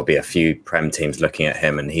think there'll be a few Prem teams looking at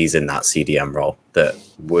him, and he's in that CDM role that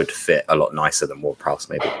would fit a lot nicer than Ward-Prowse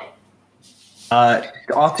maybe.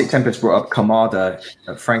 Arctic Tempest brought up Kamada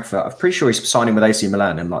at Frankfurt. I'm pretty sure he's signing with AC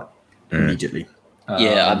Milan and immediately.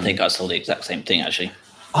 Yeah, I think I saw the exact same thing actually.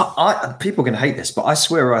 People are going to hate this, but I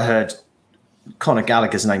swear I heard Conor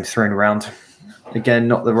Gallagher's name thrown around. Again,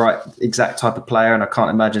 not the right exact type of player, and I can't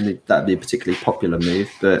imagine that'd be a particularly popular move,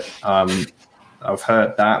 but I've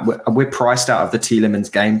heard that. We're priced out of the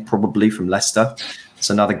Tielemans game, probably from Leicester. It's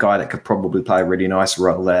another guy that could probably play a really nice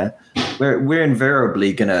role there. We're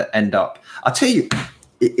invariably going to end up... I'll tell you,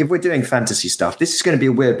 if we're doing fantasy stuff, this is going to be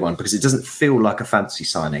a weird one because it doesn't feel like a fantasy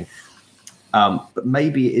signing, but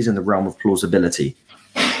maybe it is in the realm of plausibility.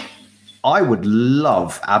 I would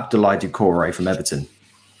love Abdoulaye Doucouré from Everton.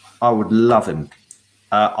 I would love him.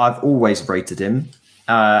 I've always rated him,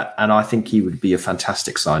 and I think he would be a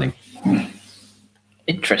fantastic signing.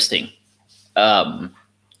 Interesting.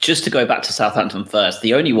 Just to go back to Southampton first,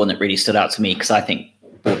 the only one that really stood out to me, because I think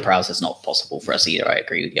Ward-Prowse is not possible for us either. I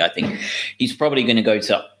agree with you. I think he's probably going to go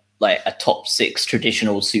to like a top 6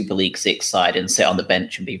 traditional Super League 6 side and sit on the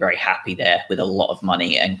bench and be very happy there with a lot of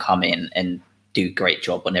money and come in and do a great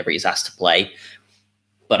job whenever he's asked to play.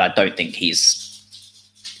 But I don't think he's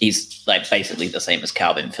like basically the same as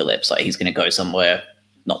Calvin Phillips. Like, he's going to go somewhere,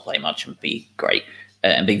 not play much and be great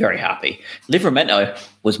and be very happy. Livramento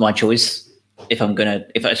was my choice.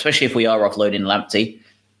 Especially if we are offloading Lamptey,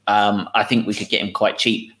 I think we could get him quite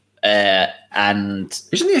cheap. And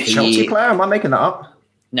isn't he a Chelsea player? Am I making that up?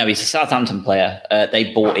 No, he's a Southampton player.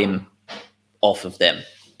 They bought him off of them.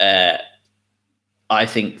 I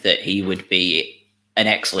think that he would be an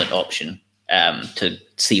excellent option to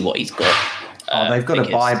see what he's got. They've got a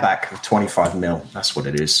buyback of 25 mil. That's what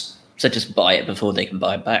it is. So just buy it before they can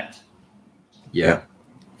buy it back. Yeah.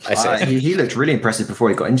 He looked really impressive before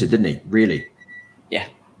he got injured, didn't he? Really? Yeah.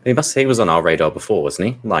 He was on our radar before, wasn't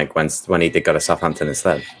he? Like when he did go to Southampton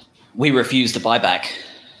instead. We refused to buy back.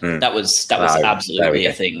 That was absolutely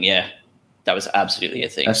a thing. Yeah. That was absolutely a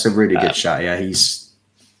thing. That's a really good shot. Yeah, he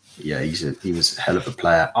was a hell of a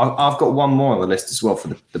player. I've got one more on the list as well for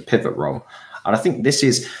the pivot role, and I think this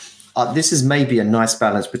is maybe a nice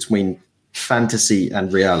balance between fantasy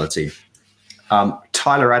and reality.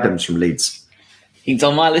 Tyler Adams from Leeds. He's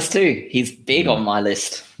on my list too. He's big on my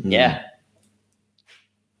list. Yeah.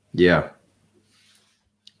 Yeah.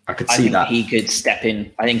 I could see that. He could step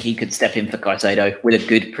in. I think he could step in for Caicedo with a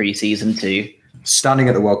good preseason too. Stunning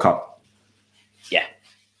at the World Cup. Yeah.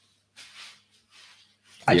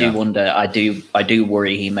 I do wonder. I do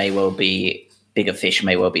worry he may well be bigger fish.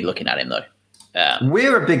 May well be looking at him though.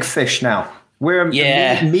 We're a big fish now. We're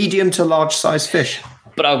a medium to large size fish.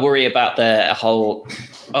 But I worry about the whole.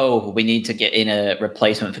 We need to get in a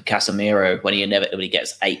replacement for Casemiro when he inevitably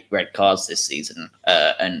gets 8 red cards this season,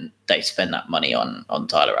 and they spend that money on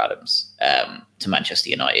Tyler Adams to Manchester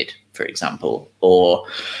United, for example, or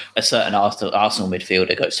a certain Arsenal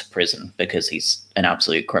midfielder goes to prison because he's an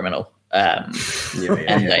absolute criminal, and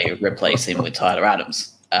they replace him with Tyler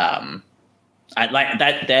Adams. Like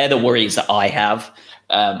that, they're the worries that I have.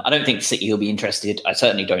 I don't think City will be interested. I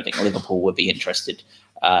certainly don't think Liverpool would be interested.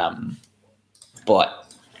 But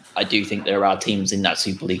I do think there are teams in that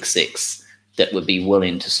Super League 6 that would be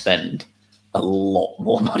willing to spend a lot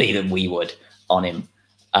more money than we would on him.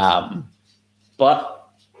 But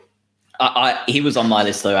he was on my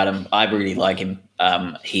list though, Adam. I really like him.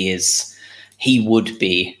 He would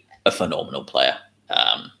be a phenomenal player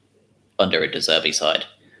under a De Zerbi side.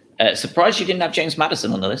 Surprised you didn't have James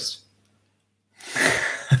Maddison on the list.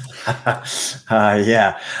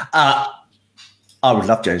 Yeah. I would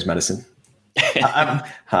love James Maddison.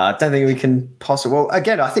 I don't think we can possibly. Well,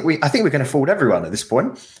 again, I think we can afford everyone at this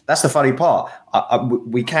point. That's the funny part.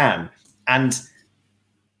 We can. And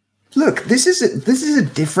look, this is a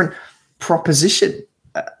different proposition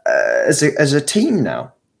as a team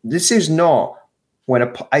now. This is not when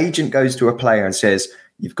an agent goes to a player and says,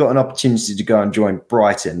 "You've got an opportunity to go and join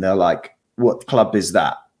Brighton." They're like, "What club is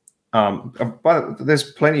that?" But there's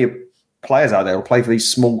plenty of players out there who play for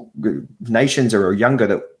these small nations or are younger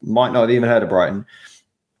that might not have even heard of Brighton.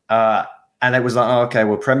 And it was like, okay,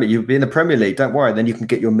 well, you'll be in the Premier League. Don't worry. Then you can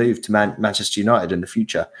get your move to Manchester United in the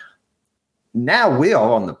future. Now we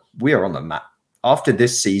are on the map. After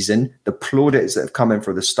this season, the plaudits that have come in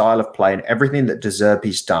for the style of play and everything that De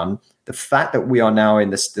Zerbi's done, the fact that we are now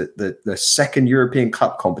in the second European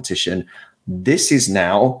Cup competition, this is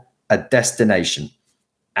now a destination.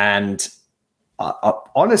 And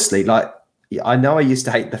honestly, like, I know I used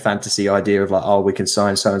to hate the fantasy idea of like, we can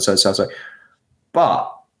sign so and so,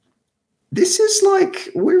 but this is like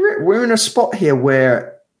we're in a spot here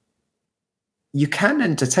where you can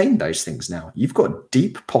entertain those things now. You've got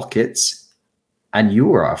deep pockets, and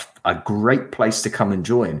you are a great place to come and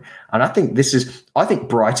join. And I think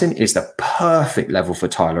Brighton is the perfect level for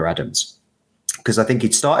Tyler Adams, because I think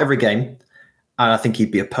he'd start every game, and I think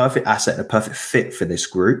he'd be a perfect asset and a perfect fit for this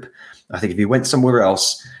group. I think if he went somewhere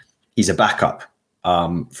else, he's a backup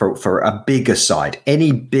for a bigger side.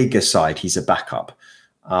 Any bigger side, he's a backup.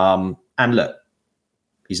 And look,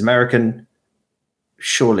 he's American.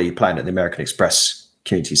 Surely playing at the American Express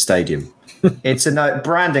Community Stadium. It's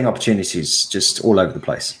branding opportunities just all over the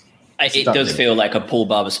place. It does feel like a Paul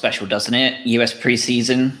Barber special, doesn't it? US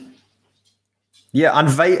preseason. Yeah,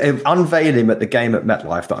 unveil him at the game at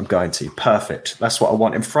MetLife that I'm going to. Perfect. That's what I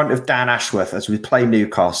want in front of Dan Ashworth as we play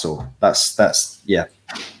Newcastle. That's yeah.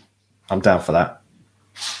 I'm down for that.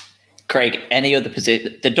 Craig, any other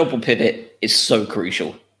position? The double pivot is so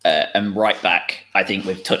crucial, and right back, I think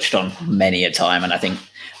we've touched on many a time. And I think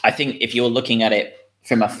if you're looking at it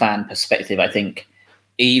from a fan perspective, I think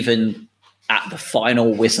even at the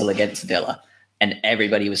final whistle against Villa, and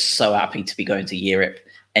everybody was so happy to be going to Europe,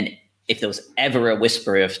 and if there was ever a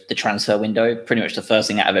whisper of the transfer window, pretty much the first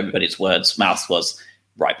thing out of everybody's mouth was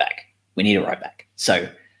right back. We need a right back. So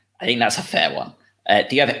I think that's a fair one.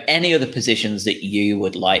 Do you have any other positions that you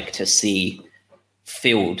would like to see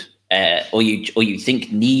filled, or you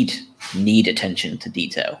think need attention to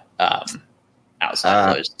detail outside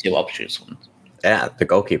of those two obvious ones? Yeah, the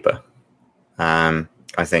goalkeeper. I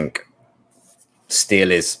think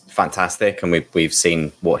Steele is fantastic, and we've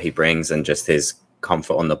seen what he brings and just his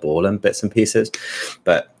comfort on the ball and bits and pieces.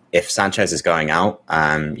 But if Sanchez is going out,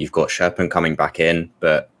 you've got Sherpen coming back in,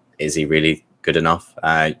 but is he really good enough?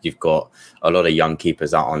 You've got a lot of young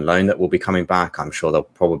keepers out on loan that will be coming back. I'm sure they'll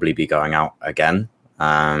probably be going out again.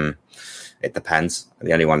 It depends.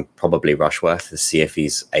 The only one probably Rushworth to see if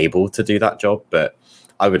he's able to do that job, but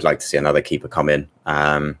I would like to see another keeper come in.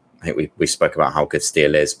 I think we spoke about how good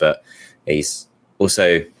Steele is, but he's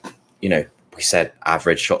also, we said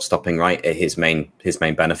average shot stopping, right? His main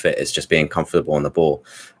benefit is just being comfortable on the ball.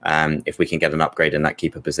 If we can get an upgrade in that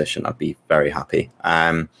keeper position, I'd be very happy.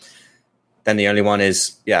 Then the only one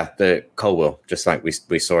is, the Colwill, just like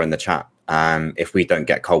we saw in the chat. If we don't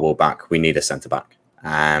get Colwill back, we need a centre back.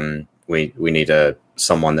 We need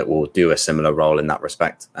someone that will do a similar role in that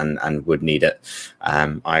respect and would need it.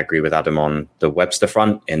 I agree with Adam on the Webster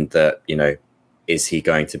front in that, is he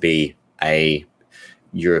going to be a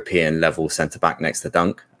European level centre back next to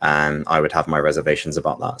Dunk? I would have my reservations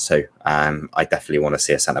about that. So I definitely want to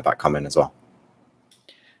see a centre back come in as well.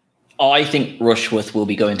 I think Rushworth will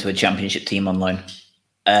be going to a championship team on loan.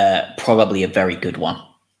 Probably a very good one.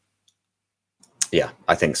 Yeah,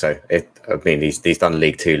 I think so. He's done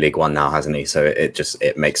League 2, League 1 now, hasn't he? So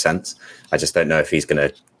it makes sense. I just don't know if he's going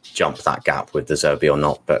to jump that gap with De Zerbi or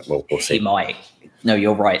not, but we'll see. He might. No,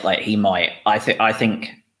 you're right. Like, he might. I think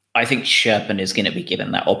Sherpen is going to be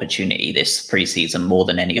given that opportunity this preseason more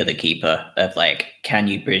than any other keeper of can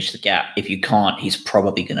you bridge the gap? If you can't, he's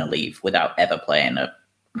probably going to leave without ever playing a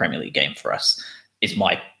Premier League game for us, is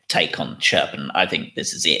my take on Sherpen. I think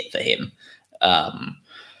this is it for him.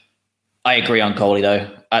 I agree on goalie though.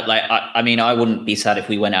 I wouldn't be sad if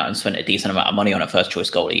we went out and spent a decent amount of money on a first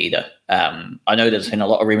choice goalie either. I know there's been a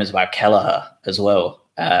lot of rumors about Kelleher as well.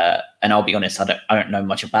 And I'll be honest, I don't know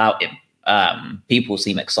much about him. People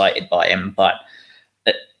seem excited by him, but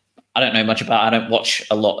I don't know much about. I don't watch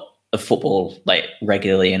a lot of football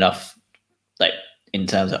regularly enough. In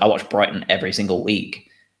terms of, I watch Brighton every single week,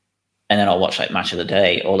 and then I'll watch Match of the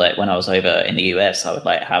Day, or when I was over in the US, I would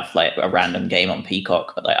have a random game on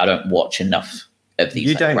Peacock. But I don't watch enough of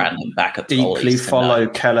these random backup. Deeply follow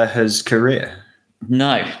Kelleher's career.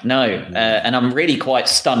 No, and I'm really quite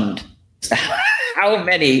stunned how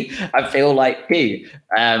many I feel do.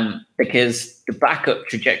 Because the backup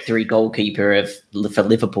trajectory goalkeeper for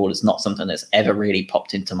Liverpool is not something that's ever really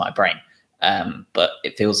popped into my brain. But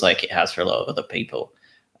it feels like it has for a lot of other people.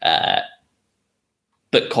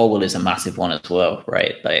 But Colwill is a massive one as well,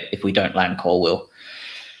 right? If we don't land Colwill,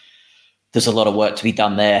 there's a lot of work to be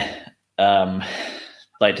done there. De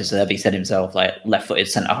Zerbi said himself, left-footed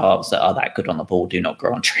centre halves that are that good on the ball do not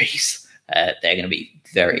grow on trees. They're going to be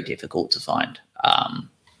very difficult to find.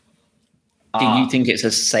 Do you think it's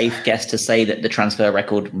a safe guess to say that the transfer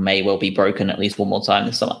record may well be broken at least one more time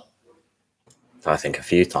this summer? I think a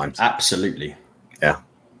few times. Absolutely. Yeah.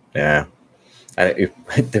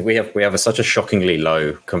 We have such a shockingly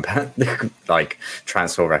low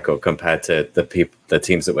transfer record compared to the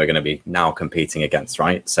teams that we're going to be now competing against,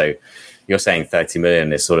 right? So you're saying 30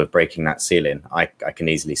 million is sort of breaking that ceiling. I can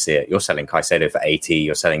easily see it. You're selling Caicedo for 80.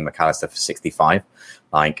 You're selling McAllister for 65.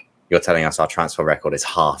 You're telling us our transfer record is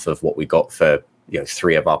half of what we got for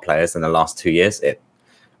 3 of our players in the last 2 years.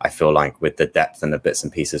 I feel with the depth and the bits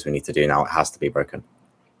and pieces we need to do now, it has to be broken.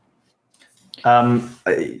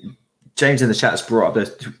 James in the chat has brought up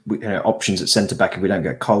the options at centre back if we don't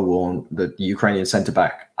get Colwill, the Ukrainian centre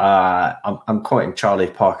back. I'm quoting Charlie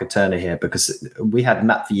Parker Turner here because we had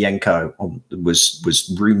Matvienko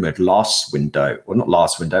was rumoured last window, well not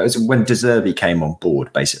last window, it was when De Zerbi came on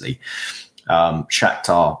board basically.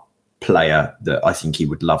 Shakhtar player that I think he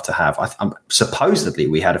would love to have. Supposedly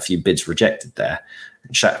we had a few bids rejected there.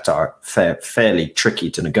 Shakhtar fairly tricky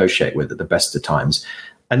to negotiate with at the best of times.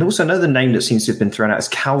 And also another name that seems to have been thrown out is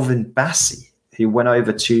Calvin Bassey, who went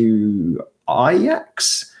over to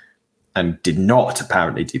Ajax and did not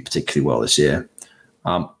apparently do particularly well this year.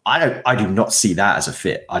 I do not see that as a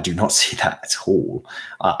fit. I do not see that at all.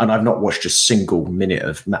 And I've not watched a single minute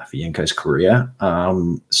of Matvienko's career.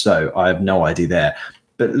 So I have no idea there.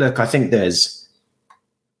 But look, I think this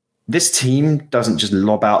team doesn't just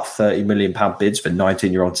lob out £30 million bids for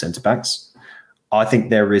 19-year-old centre-backs. I think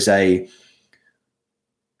there is a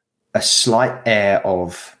slight air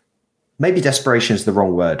of, maybe desperation is the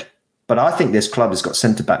wrong word, but I think this club has got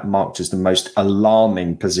centre-back marked as the most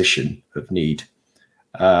alarming position of need.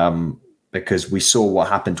 Because we saw what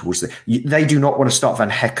happened towards they do not want to start Van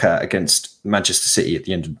Hecker against Manchester City at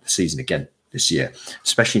the end of the season again this year,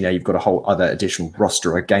 especially now you've got a whole other additional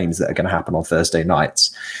roster of games that are going to happen on Thursday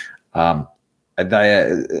nights.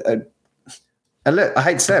 And look, I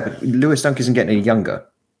hate to say it, but Lewis Dunk isn't getting any younger.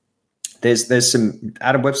 There's some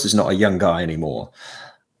Adam Webster's not a young guy anymore.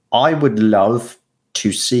 I would love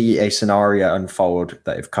to see a scenario unfold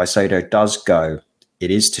that if Caicedo does go,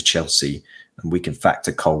 it is to Chelsea, and we can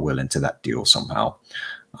factor Colwill into that deal somehow.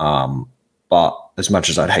 But as much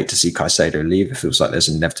as I'd hate to see Caicedo leave, it feels like there's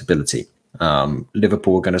inevitability.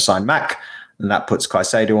 Liverpool are going to sign Mac, and that puts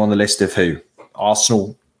Caicedo on the list of who?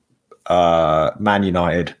 Arsenal, Man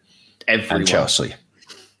United, Everyone. and Chelsea.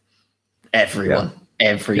 Everyone. Yeah.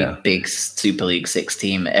 Every big Super League 6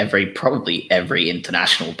 team, probably every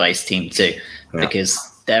international based team too, because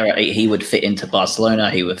he would fit into Barcelona,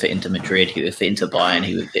 he would fit into Madrid, he would fit into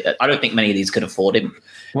Bayern. I don't think many of these could afford him.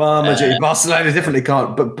 Well, Barcelona definitely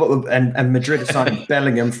can't, but and Madrid are signing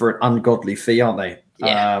Bellingham for an ungodly fee, aren't they?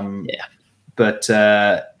 Yeah. But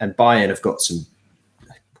and Bayern have got some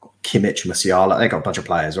Kimmich, Musiala, they got a bunch of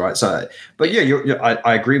players, right? So, but yeah,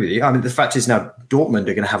 I agree with you. I mean, the fact is now Dortmund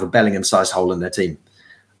are going to have a Bellingham-sized hole in their team.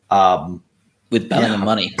 With Bellingham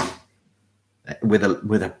money, with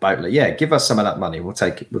a boatload, give us some of that money. We'll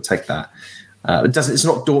take that. It's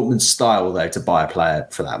not Dortmund's style though to buy a player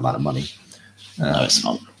for that amount of money. No, it's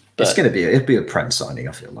not. But It'll be a Prem signing.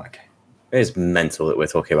 I feel like it is mental that we're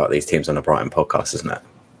talking about these teams on a Brighton podcast, isn't it?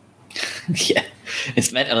 Yeah,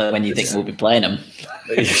 it's mental when you think we'll be playing them.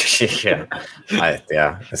 It's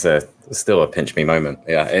still a pinch me moment.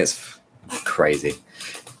 Yeah, it's crazy.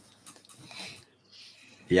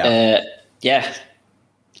 Yeah.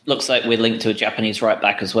 Looks like we're linked to a Japanese right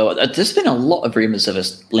back as well. There's been a lot of rumours of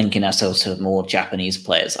us linking ourselves to more Japanese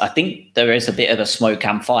players. I think there is a bit of a smoke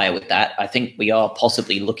and fire with that. I think we are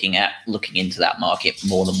possibly looking into that market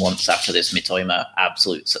more than once after this Mitoma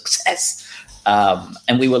absolute success.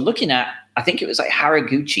 And we were looking at, I think it was like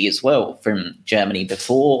Haraguchi as well from Germany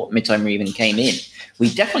before Mitoma even came in.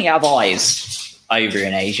 We definitely have eyes over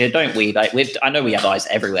in Asia, don't we? Like I know we have eyes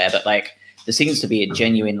everywhere, but like there seems to be a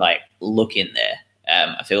genuine like look in there.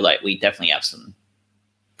 I feel like we definitely have some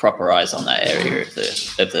proper eyes on that area of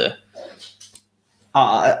the.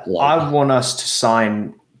 I want us to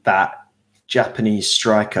sign that Japanese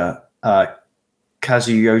striker,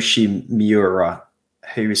 Kazuyoshi Miura,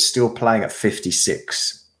 who is still playing at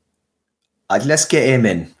 56. Let's get him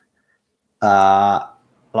in.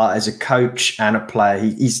 As a coach and a player.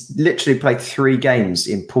 He's literally played 3 games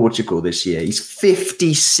in Portugal this year. He's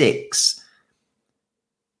 56.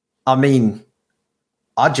 I mean,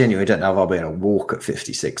 I genuinely don't know if I'll be able to walk at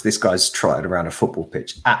 56. This guy's trotted around a football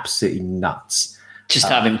pitch. Absolutely nuts. Just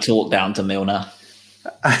have him talk down to Milner.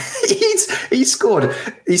 He scored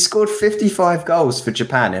 55 goals for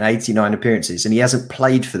Japan in 89 appearances, and he hasn't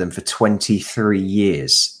played for them for 23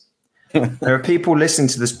 years. There are people listening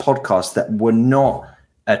to this podcast that were not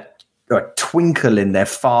a twinkle in their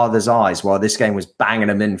father's eyes while this game was banging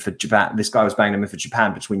them in for Japan. This guy was banging them in for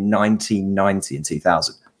Japan between 1990 and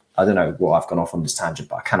 2000. I don't know what I've gone off on this tangent,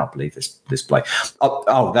 but I cannot believe this play.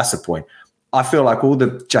 Oh, that's the point. I feel like all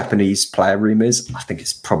the Japanese player rumors, I think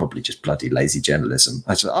it's probably just bloody lazy journalism.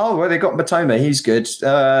 I just, they got Mitoma, he's good.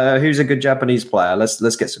 Who's a good Japanese player?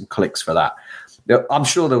 Let's get some clicks for that. I'm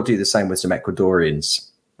sure they'll do the same with some Ecuadorians.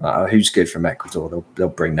 Who's good from Ecuador? They'll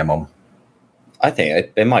bring them on. I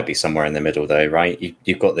think it might be somewhere in the middle, though, right?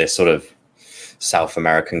 You've got this sort of South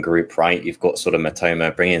American group, right? You've got sort of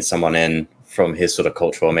Mitoma bringing someone in from his sort of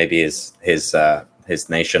culture, or maybe his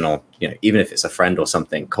nation, or even if it's a friend or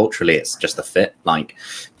something. Culturally, it's just a fit. Like,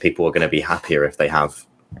 people are going to be happier if they have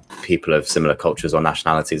people of similar cultures or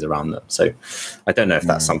nationalities around them. So I don't know if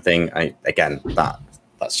that's something.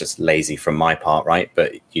 That's just lazy from my part, right?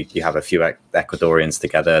 But you have a few Ecuadorians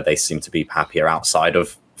together. They seem to be happier outside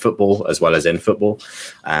of football as well as in football.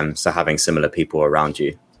 So having similar people around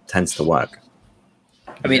you tends to work.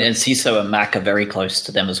 I mean, and Ciso and Mac are very close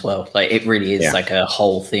to them as well. Like, it really is like a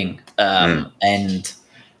whole thing. And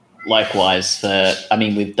likewise,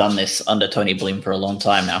 we've done this under Tony Bloom for a long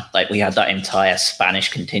time now. Like, we had that entire Spanish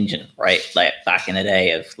contingent, right? Like, back in the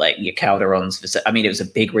day of like your Calderons. I mean, it was a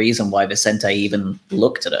big reason why Vicente even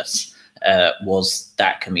looked at us, was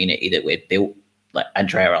that community that we'd built. Like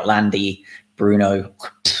Andrea Orlandi, Bruno,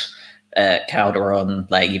 Calderon.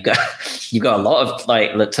 Like, you've got a lot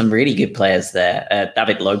of some really good players there.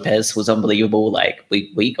 David Lopez was unbelievable. Like,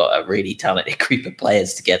 we got a really talented group of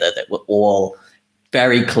players together that were all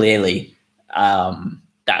very clearly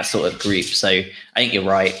that sort of group. So I think you're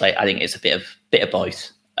right. Like, I think it's a bit of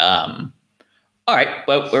both. All right.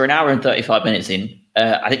 Well, we're an hour and 35 minutes in.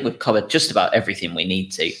 I think we've covered just about everything we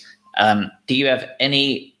need to. Do you have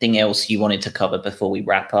anything else you wanted to cover before we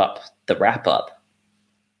wrap up the wrap up?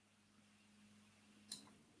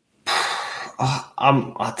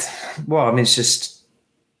 It's just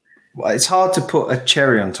Well, it's hard to put a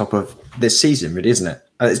cherry on top of this season, really, isn't it?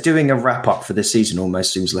 It's doing a wrap up for this season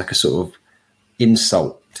almost seems like a sort of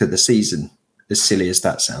insult to the season, as silly as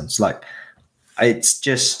that sounds. Like, it's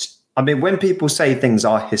just, I mean, when people say things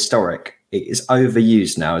are historic, it is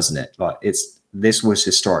overused now, isn't it? Like, this was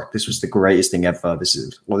historic. This was the greatest thing ever.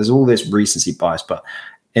 There's all this recency bias, but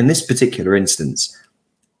in this particular instance,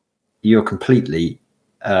 you're completely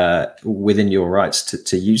within your rights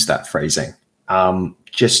to use that phrasing.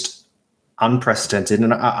 Just unprecedented.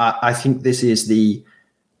 And I think this is the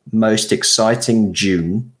most exciting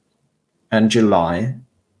June and July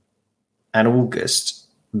and August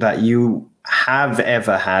that you have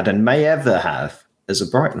ever had and may ever have as a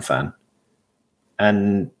Brighton fan.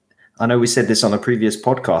 And I know we said this on a previous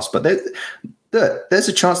podcast, but there's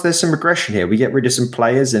a chance there's some regression here. We get rid of some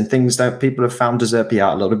players and things that people have found Deserbi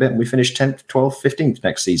out a little bit, and we finish 10th, 12th, 15th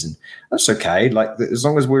next season. That's okay. Like, as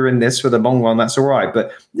long as we're in this for the long run, that's all right.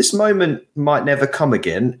 But this moment might never come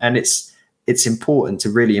again, and it's important to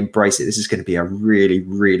really embrace it. This is going to be a really,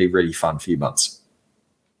 really, really fun few months.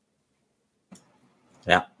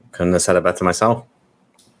 Yeah, couldn't have said it better myself.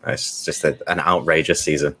 It's just an outrageous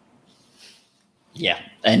season. Yeah,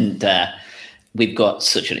 and we've got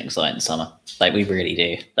such an exciting summer. Like, we really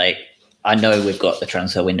do. Like, I know we've got the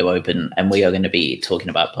transfer window open, and we are going to be talking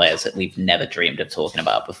about players that we've never dreamed of talking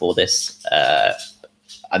about before this.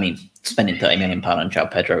 I mean, spending £30 million on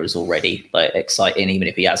João Pedro is already like exciting. Even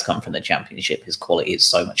if he has come from the Championship, his quality is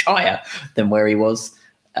so much higher than where he was.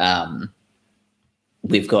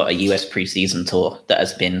 We've got a US preseason tour that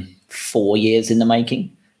has been 4 years in the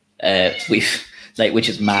making. Which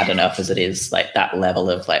is mad enough as it is, like that level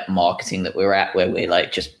of like marketing that we're at, where we're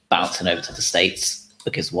like just bouncing over to the States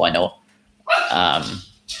because why not?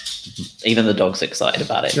 Even the dog's excited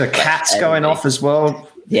about it. The cat's going off as well.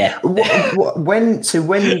 Yeah. When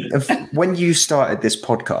you started this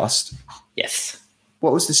podcast, yes.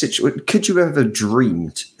 What was the situation? Could you ever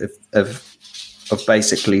dreamed of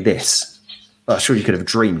basically this? Well, sure you could have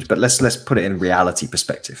dreamed, but let's put it in reality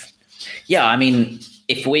perspective. Yeah, I mean,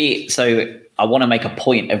 I want to make a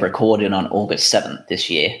point of recording on August 7th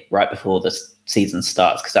this year, right before the season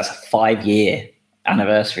starts, because that's a 5-year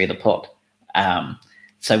anniversary of the pod.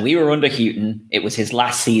 So we were under Houghton. It was his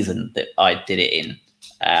last season that I did it in,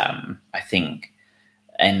 I think.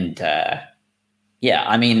 And yeah,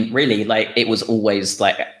 I mean, really, like, it was always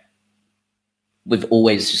like, we've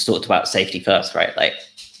always just talked about safety first, right? Like,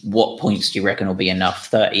 what points do you reckon will be enough?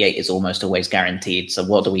 38 is almost always guaranteed. So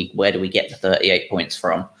where do we get the 38 points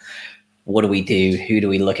from? What do we do? Who do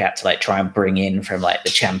we look at to like try and bring in from like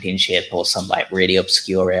the Championship or some like really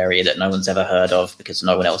obscure area that no one's ever heard of because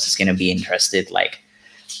no one else is going to be interested? Like,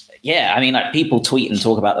 yeah, I mean, like, people tweet and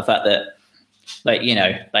talk about the fact that, like, you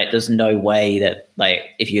know, like, there's no way that, like,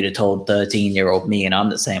 if you'd have told 13-year-old me, and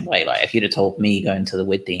I'm the same way, like, if you'd have told me going to the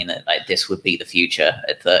Withdean that like this would be the future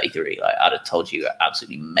at 33, like, I'd have told you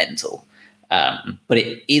absolutely mental. But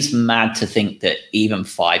it is mad to think that even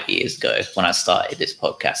 5 years ago, when I started this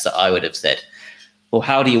podcast, that I would have said, well,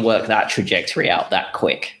 how do you work that trajectory out that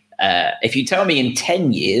quick? If you tell me in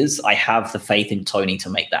 10 years, I have the faith in Tony to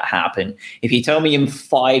make that happen. If you tell me in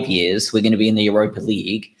 5 years, we're going to be in the Europa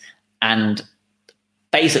League and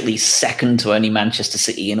basically second to only Manchester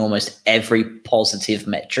City in almost every positive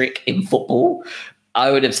metric in football,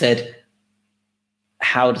 I would have said,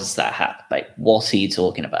 how does that happen? Like, what are you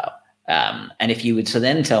talking about? And if you were to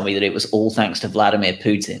then tell me that it was all thanks to Vladimir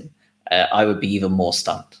Putin, I would be even more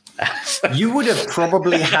stunned. You would have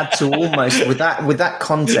probably had to almost, with that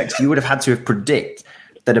context, you would have had to have predict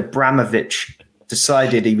that Abramovich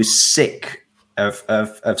decided he was sick of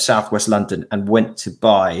Southwest London and went to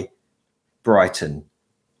buy Brighton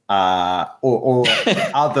or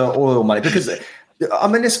other oil money. Because, I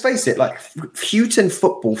mean, let's face it, like, Houghton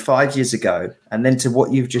football 5 years ago, and then to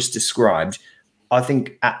what you've just described, I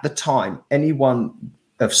think at the time, anyone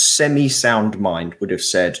of semi-sound mind would have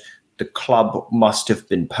said the club must have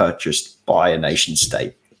been purchased by a nation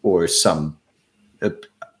state or some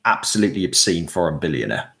absolutely obscene foreign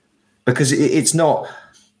billionaire, because it's not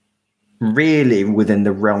really within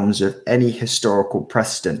the realms of any historical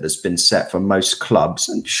precedent that's been set for most clubs.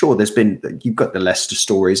 And sure, you've got the Leicester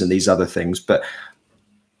stories and these other things, but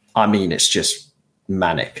I mean, it's just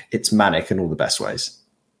manic. It's manic in all the best ways.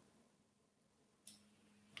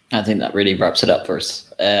 I think that really wraps it up for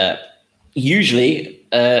us. Usually,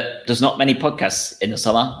 there's not many podcasts in the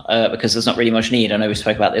summer because there's not really much need. I know we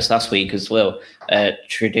spoke about this last week as well.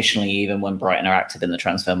 Traditionally, even when Brighton are active in the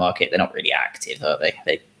transfer market, they're not really active, are they?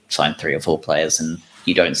 They sign 3 or 4 players and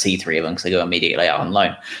you don't see 3 of them because they go immediately out on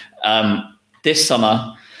loan. This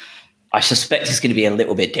summer, I suspect it's going to be a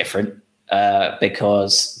little bit different.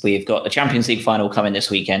 because we've got the Champions League final coming this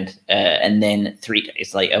weekend, and then 3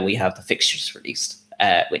 days later we have the fixtures released,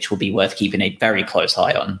 which will be worth keeping a very close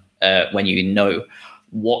eye on when you know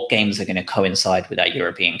what games are going to coincide with our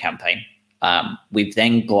European campaign. We've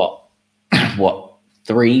then got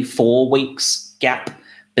 3-4 weeks gap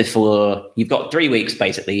before you've got 3 weeks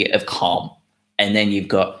basically of calm, and then you've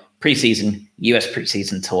got preseason, US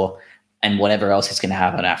preseason tour, and whatever else is going to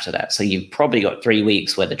happen after that. So you've probably got 3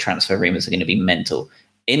 weeks where the transfer rumors are going to be mental.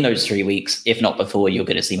 In those 3 weeks, if not before, you're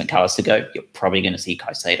going to see McAllister go. You're probably going to see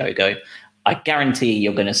Caicedo go. I guarantee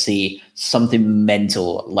you're going to see something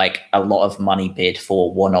mental, like a lot of money bid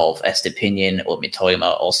for one of Estepinian or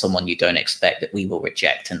Mitoma or someone you don't expect that we will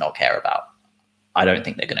reject and not care about. I don't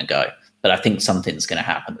think they're going to go, but I think something's going to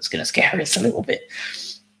happen that's going to scare us a little bit.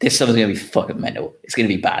 This summer's going to be fucking mental. It's going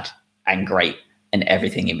to be bad and great and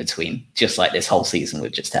everything in between, just like this whole season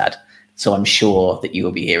we've just had. So I'm sure that you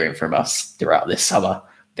will be hearing from us throughout this summer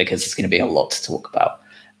because it's going to be a lot to talk about.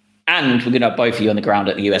 And we're going to have both of you on the ground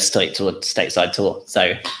at the US stateside tour.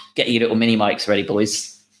 So get your little mini mics ready,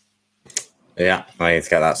 boys. Yeah, I need to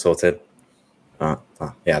get that sorted. Yeah,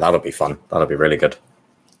 that'll be fun. That'll be really good.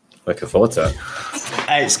 Looking forward to it.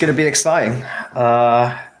 It's going to be exciting.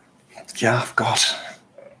 Yeah, God.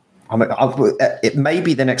 It may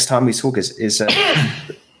be the next time we talk is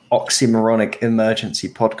oxymoronic emergency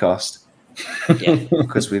podcast. Yeah.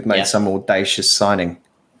 Because we've made some audacious signing.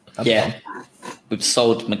 We've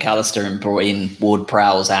sold McAllister and brought in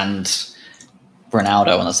Ward-Prowse and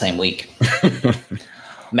Ronaldo on the same week.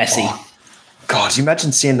 Messi. Oh, God, you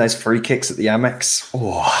imagine seeing those free kicks at the Amex?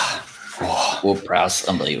 Ward-Prowse,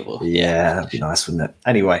 unbelievable. Yeah, that'd be nice, wouldn't it?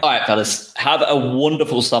 Anyway. All right, fellas, have a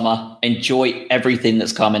wonderful summer. Enjoy everything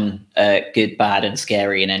that's coming, good, bad, and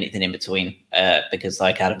scary, and anything in between. Because,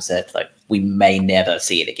 like Adam said, we may never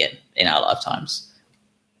see it again in our lifetimes.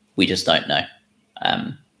 We just don't know.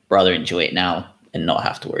 Rather enjoy it now and not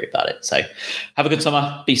have to worry about it. So, have a good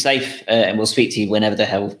summer. Be safe, and we'll speak to you whenever the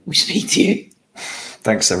hell we speak to you.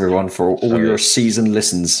 Thanks, everyone, for all your seasoned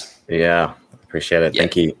listens. Yeah, appreciate it. Yeah.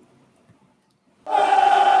 Thank you.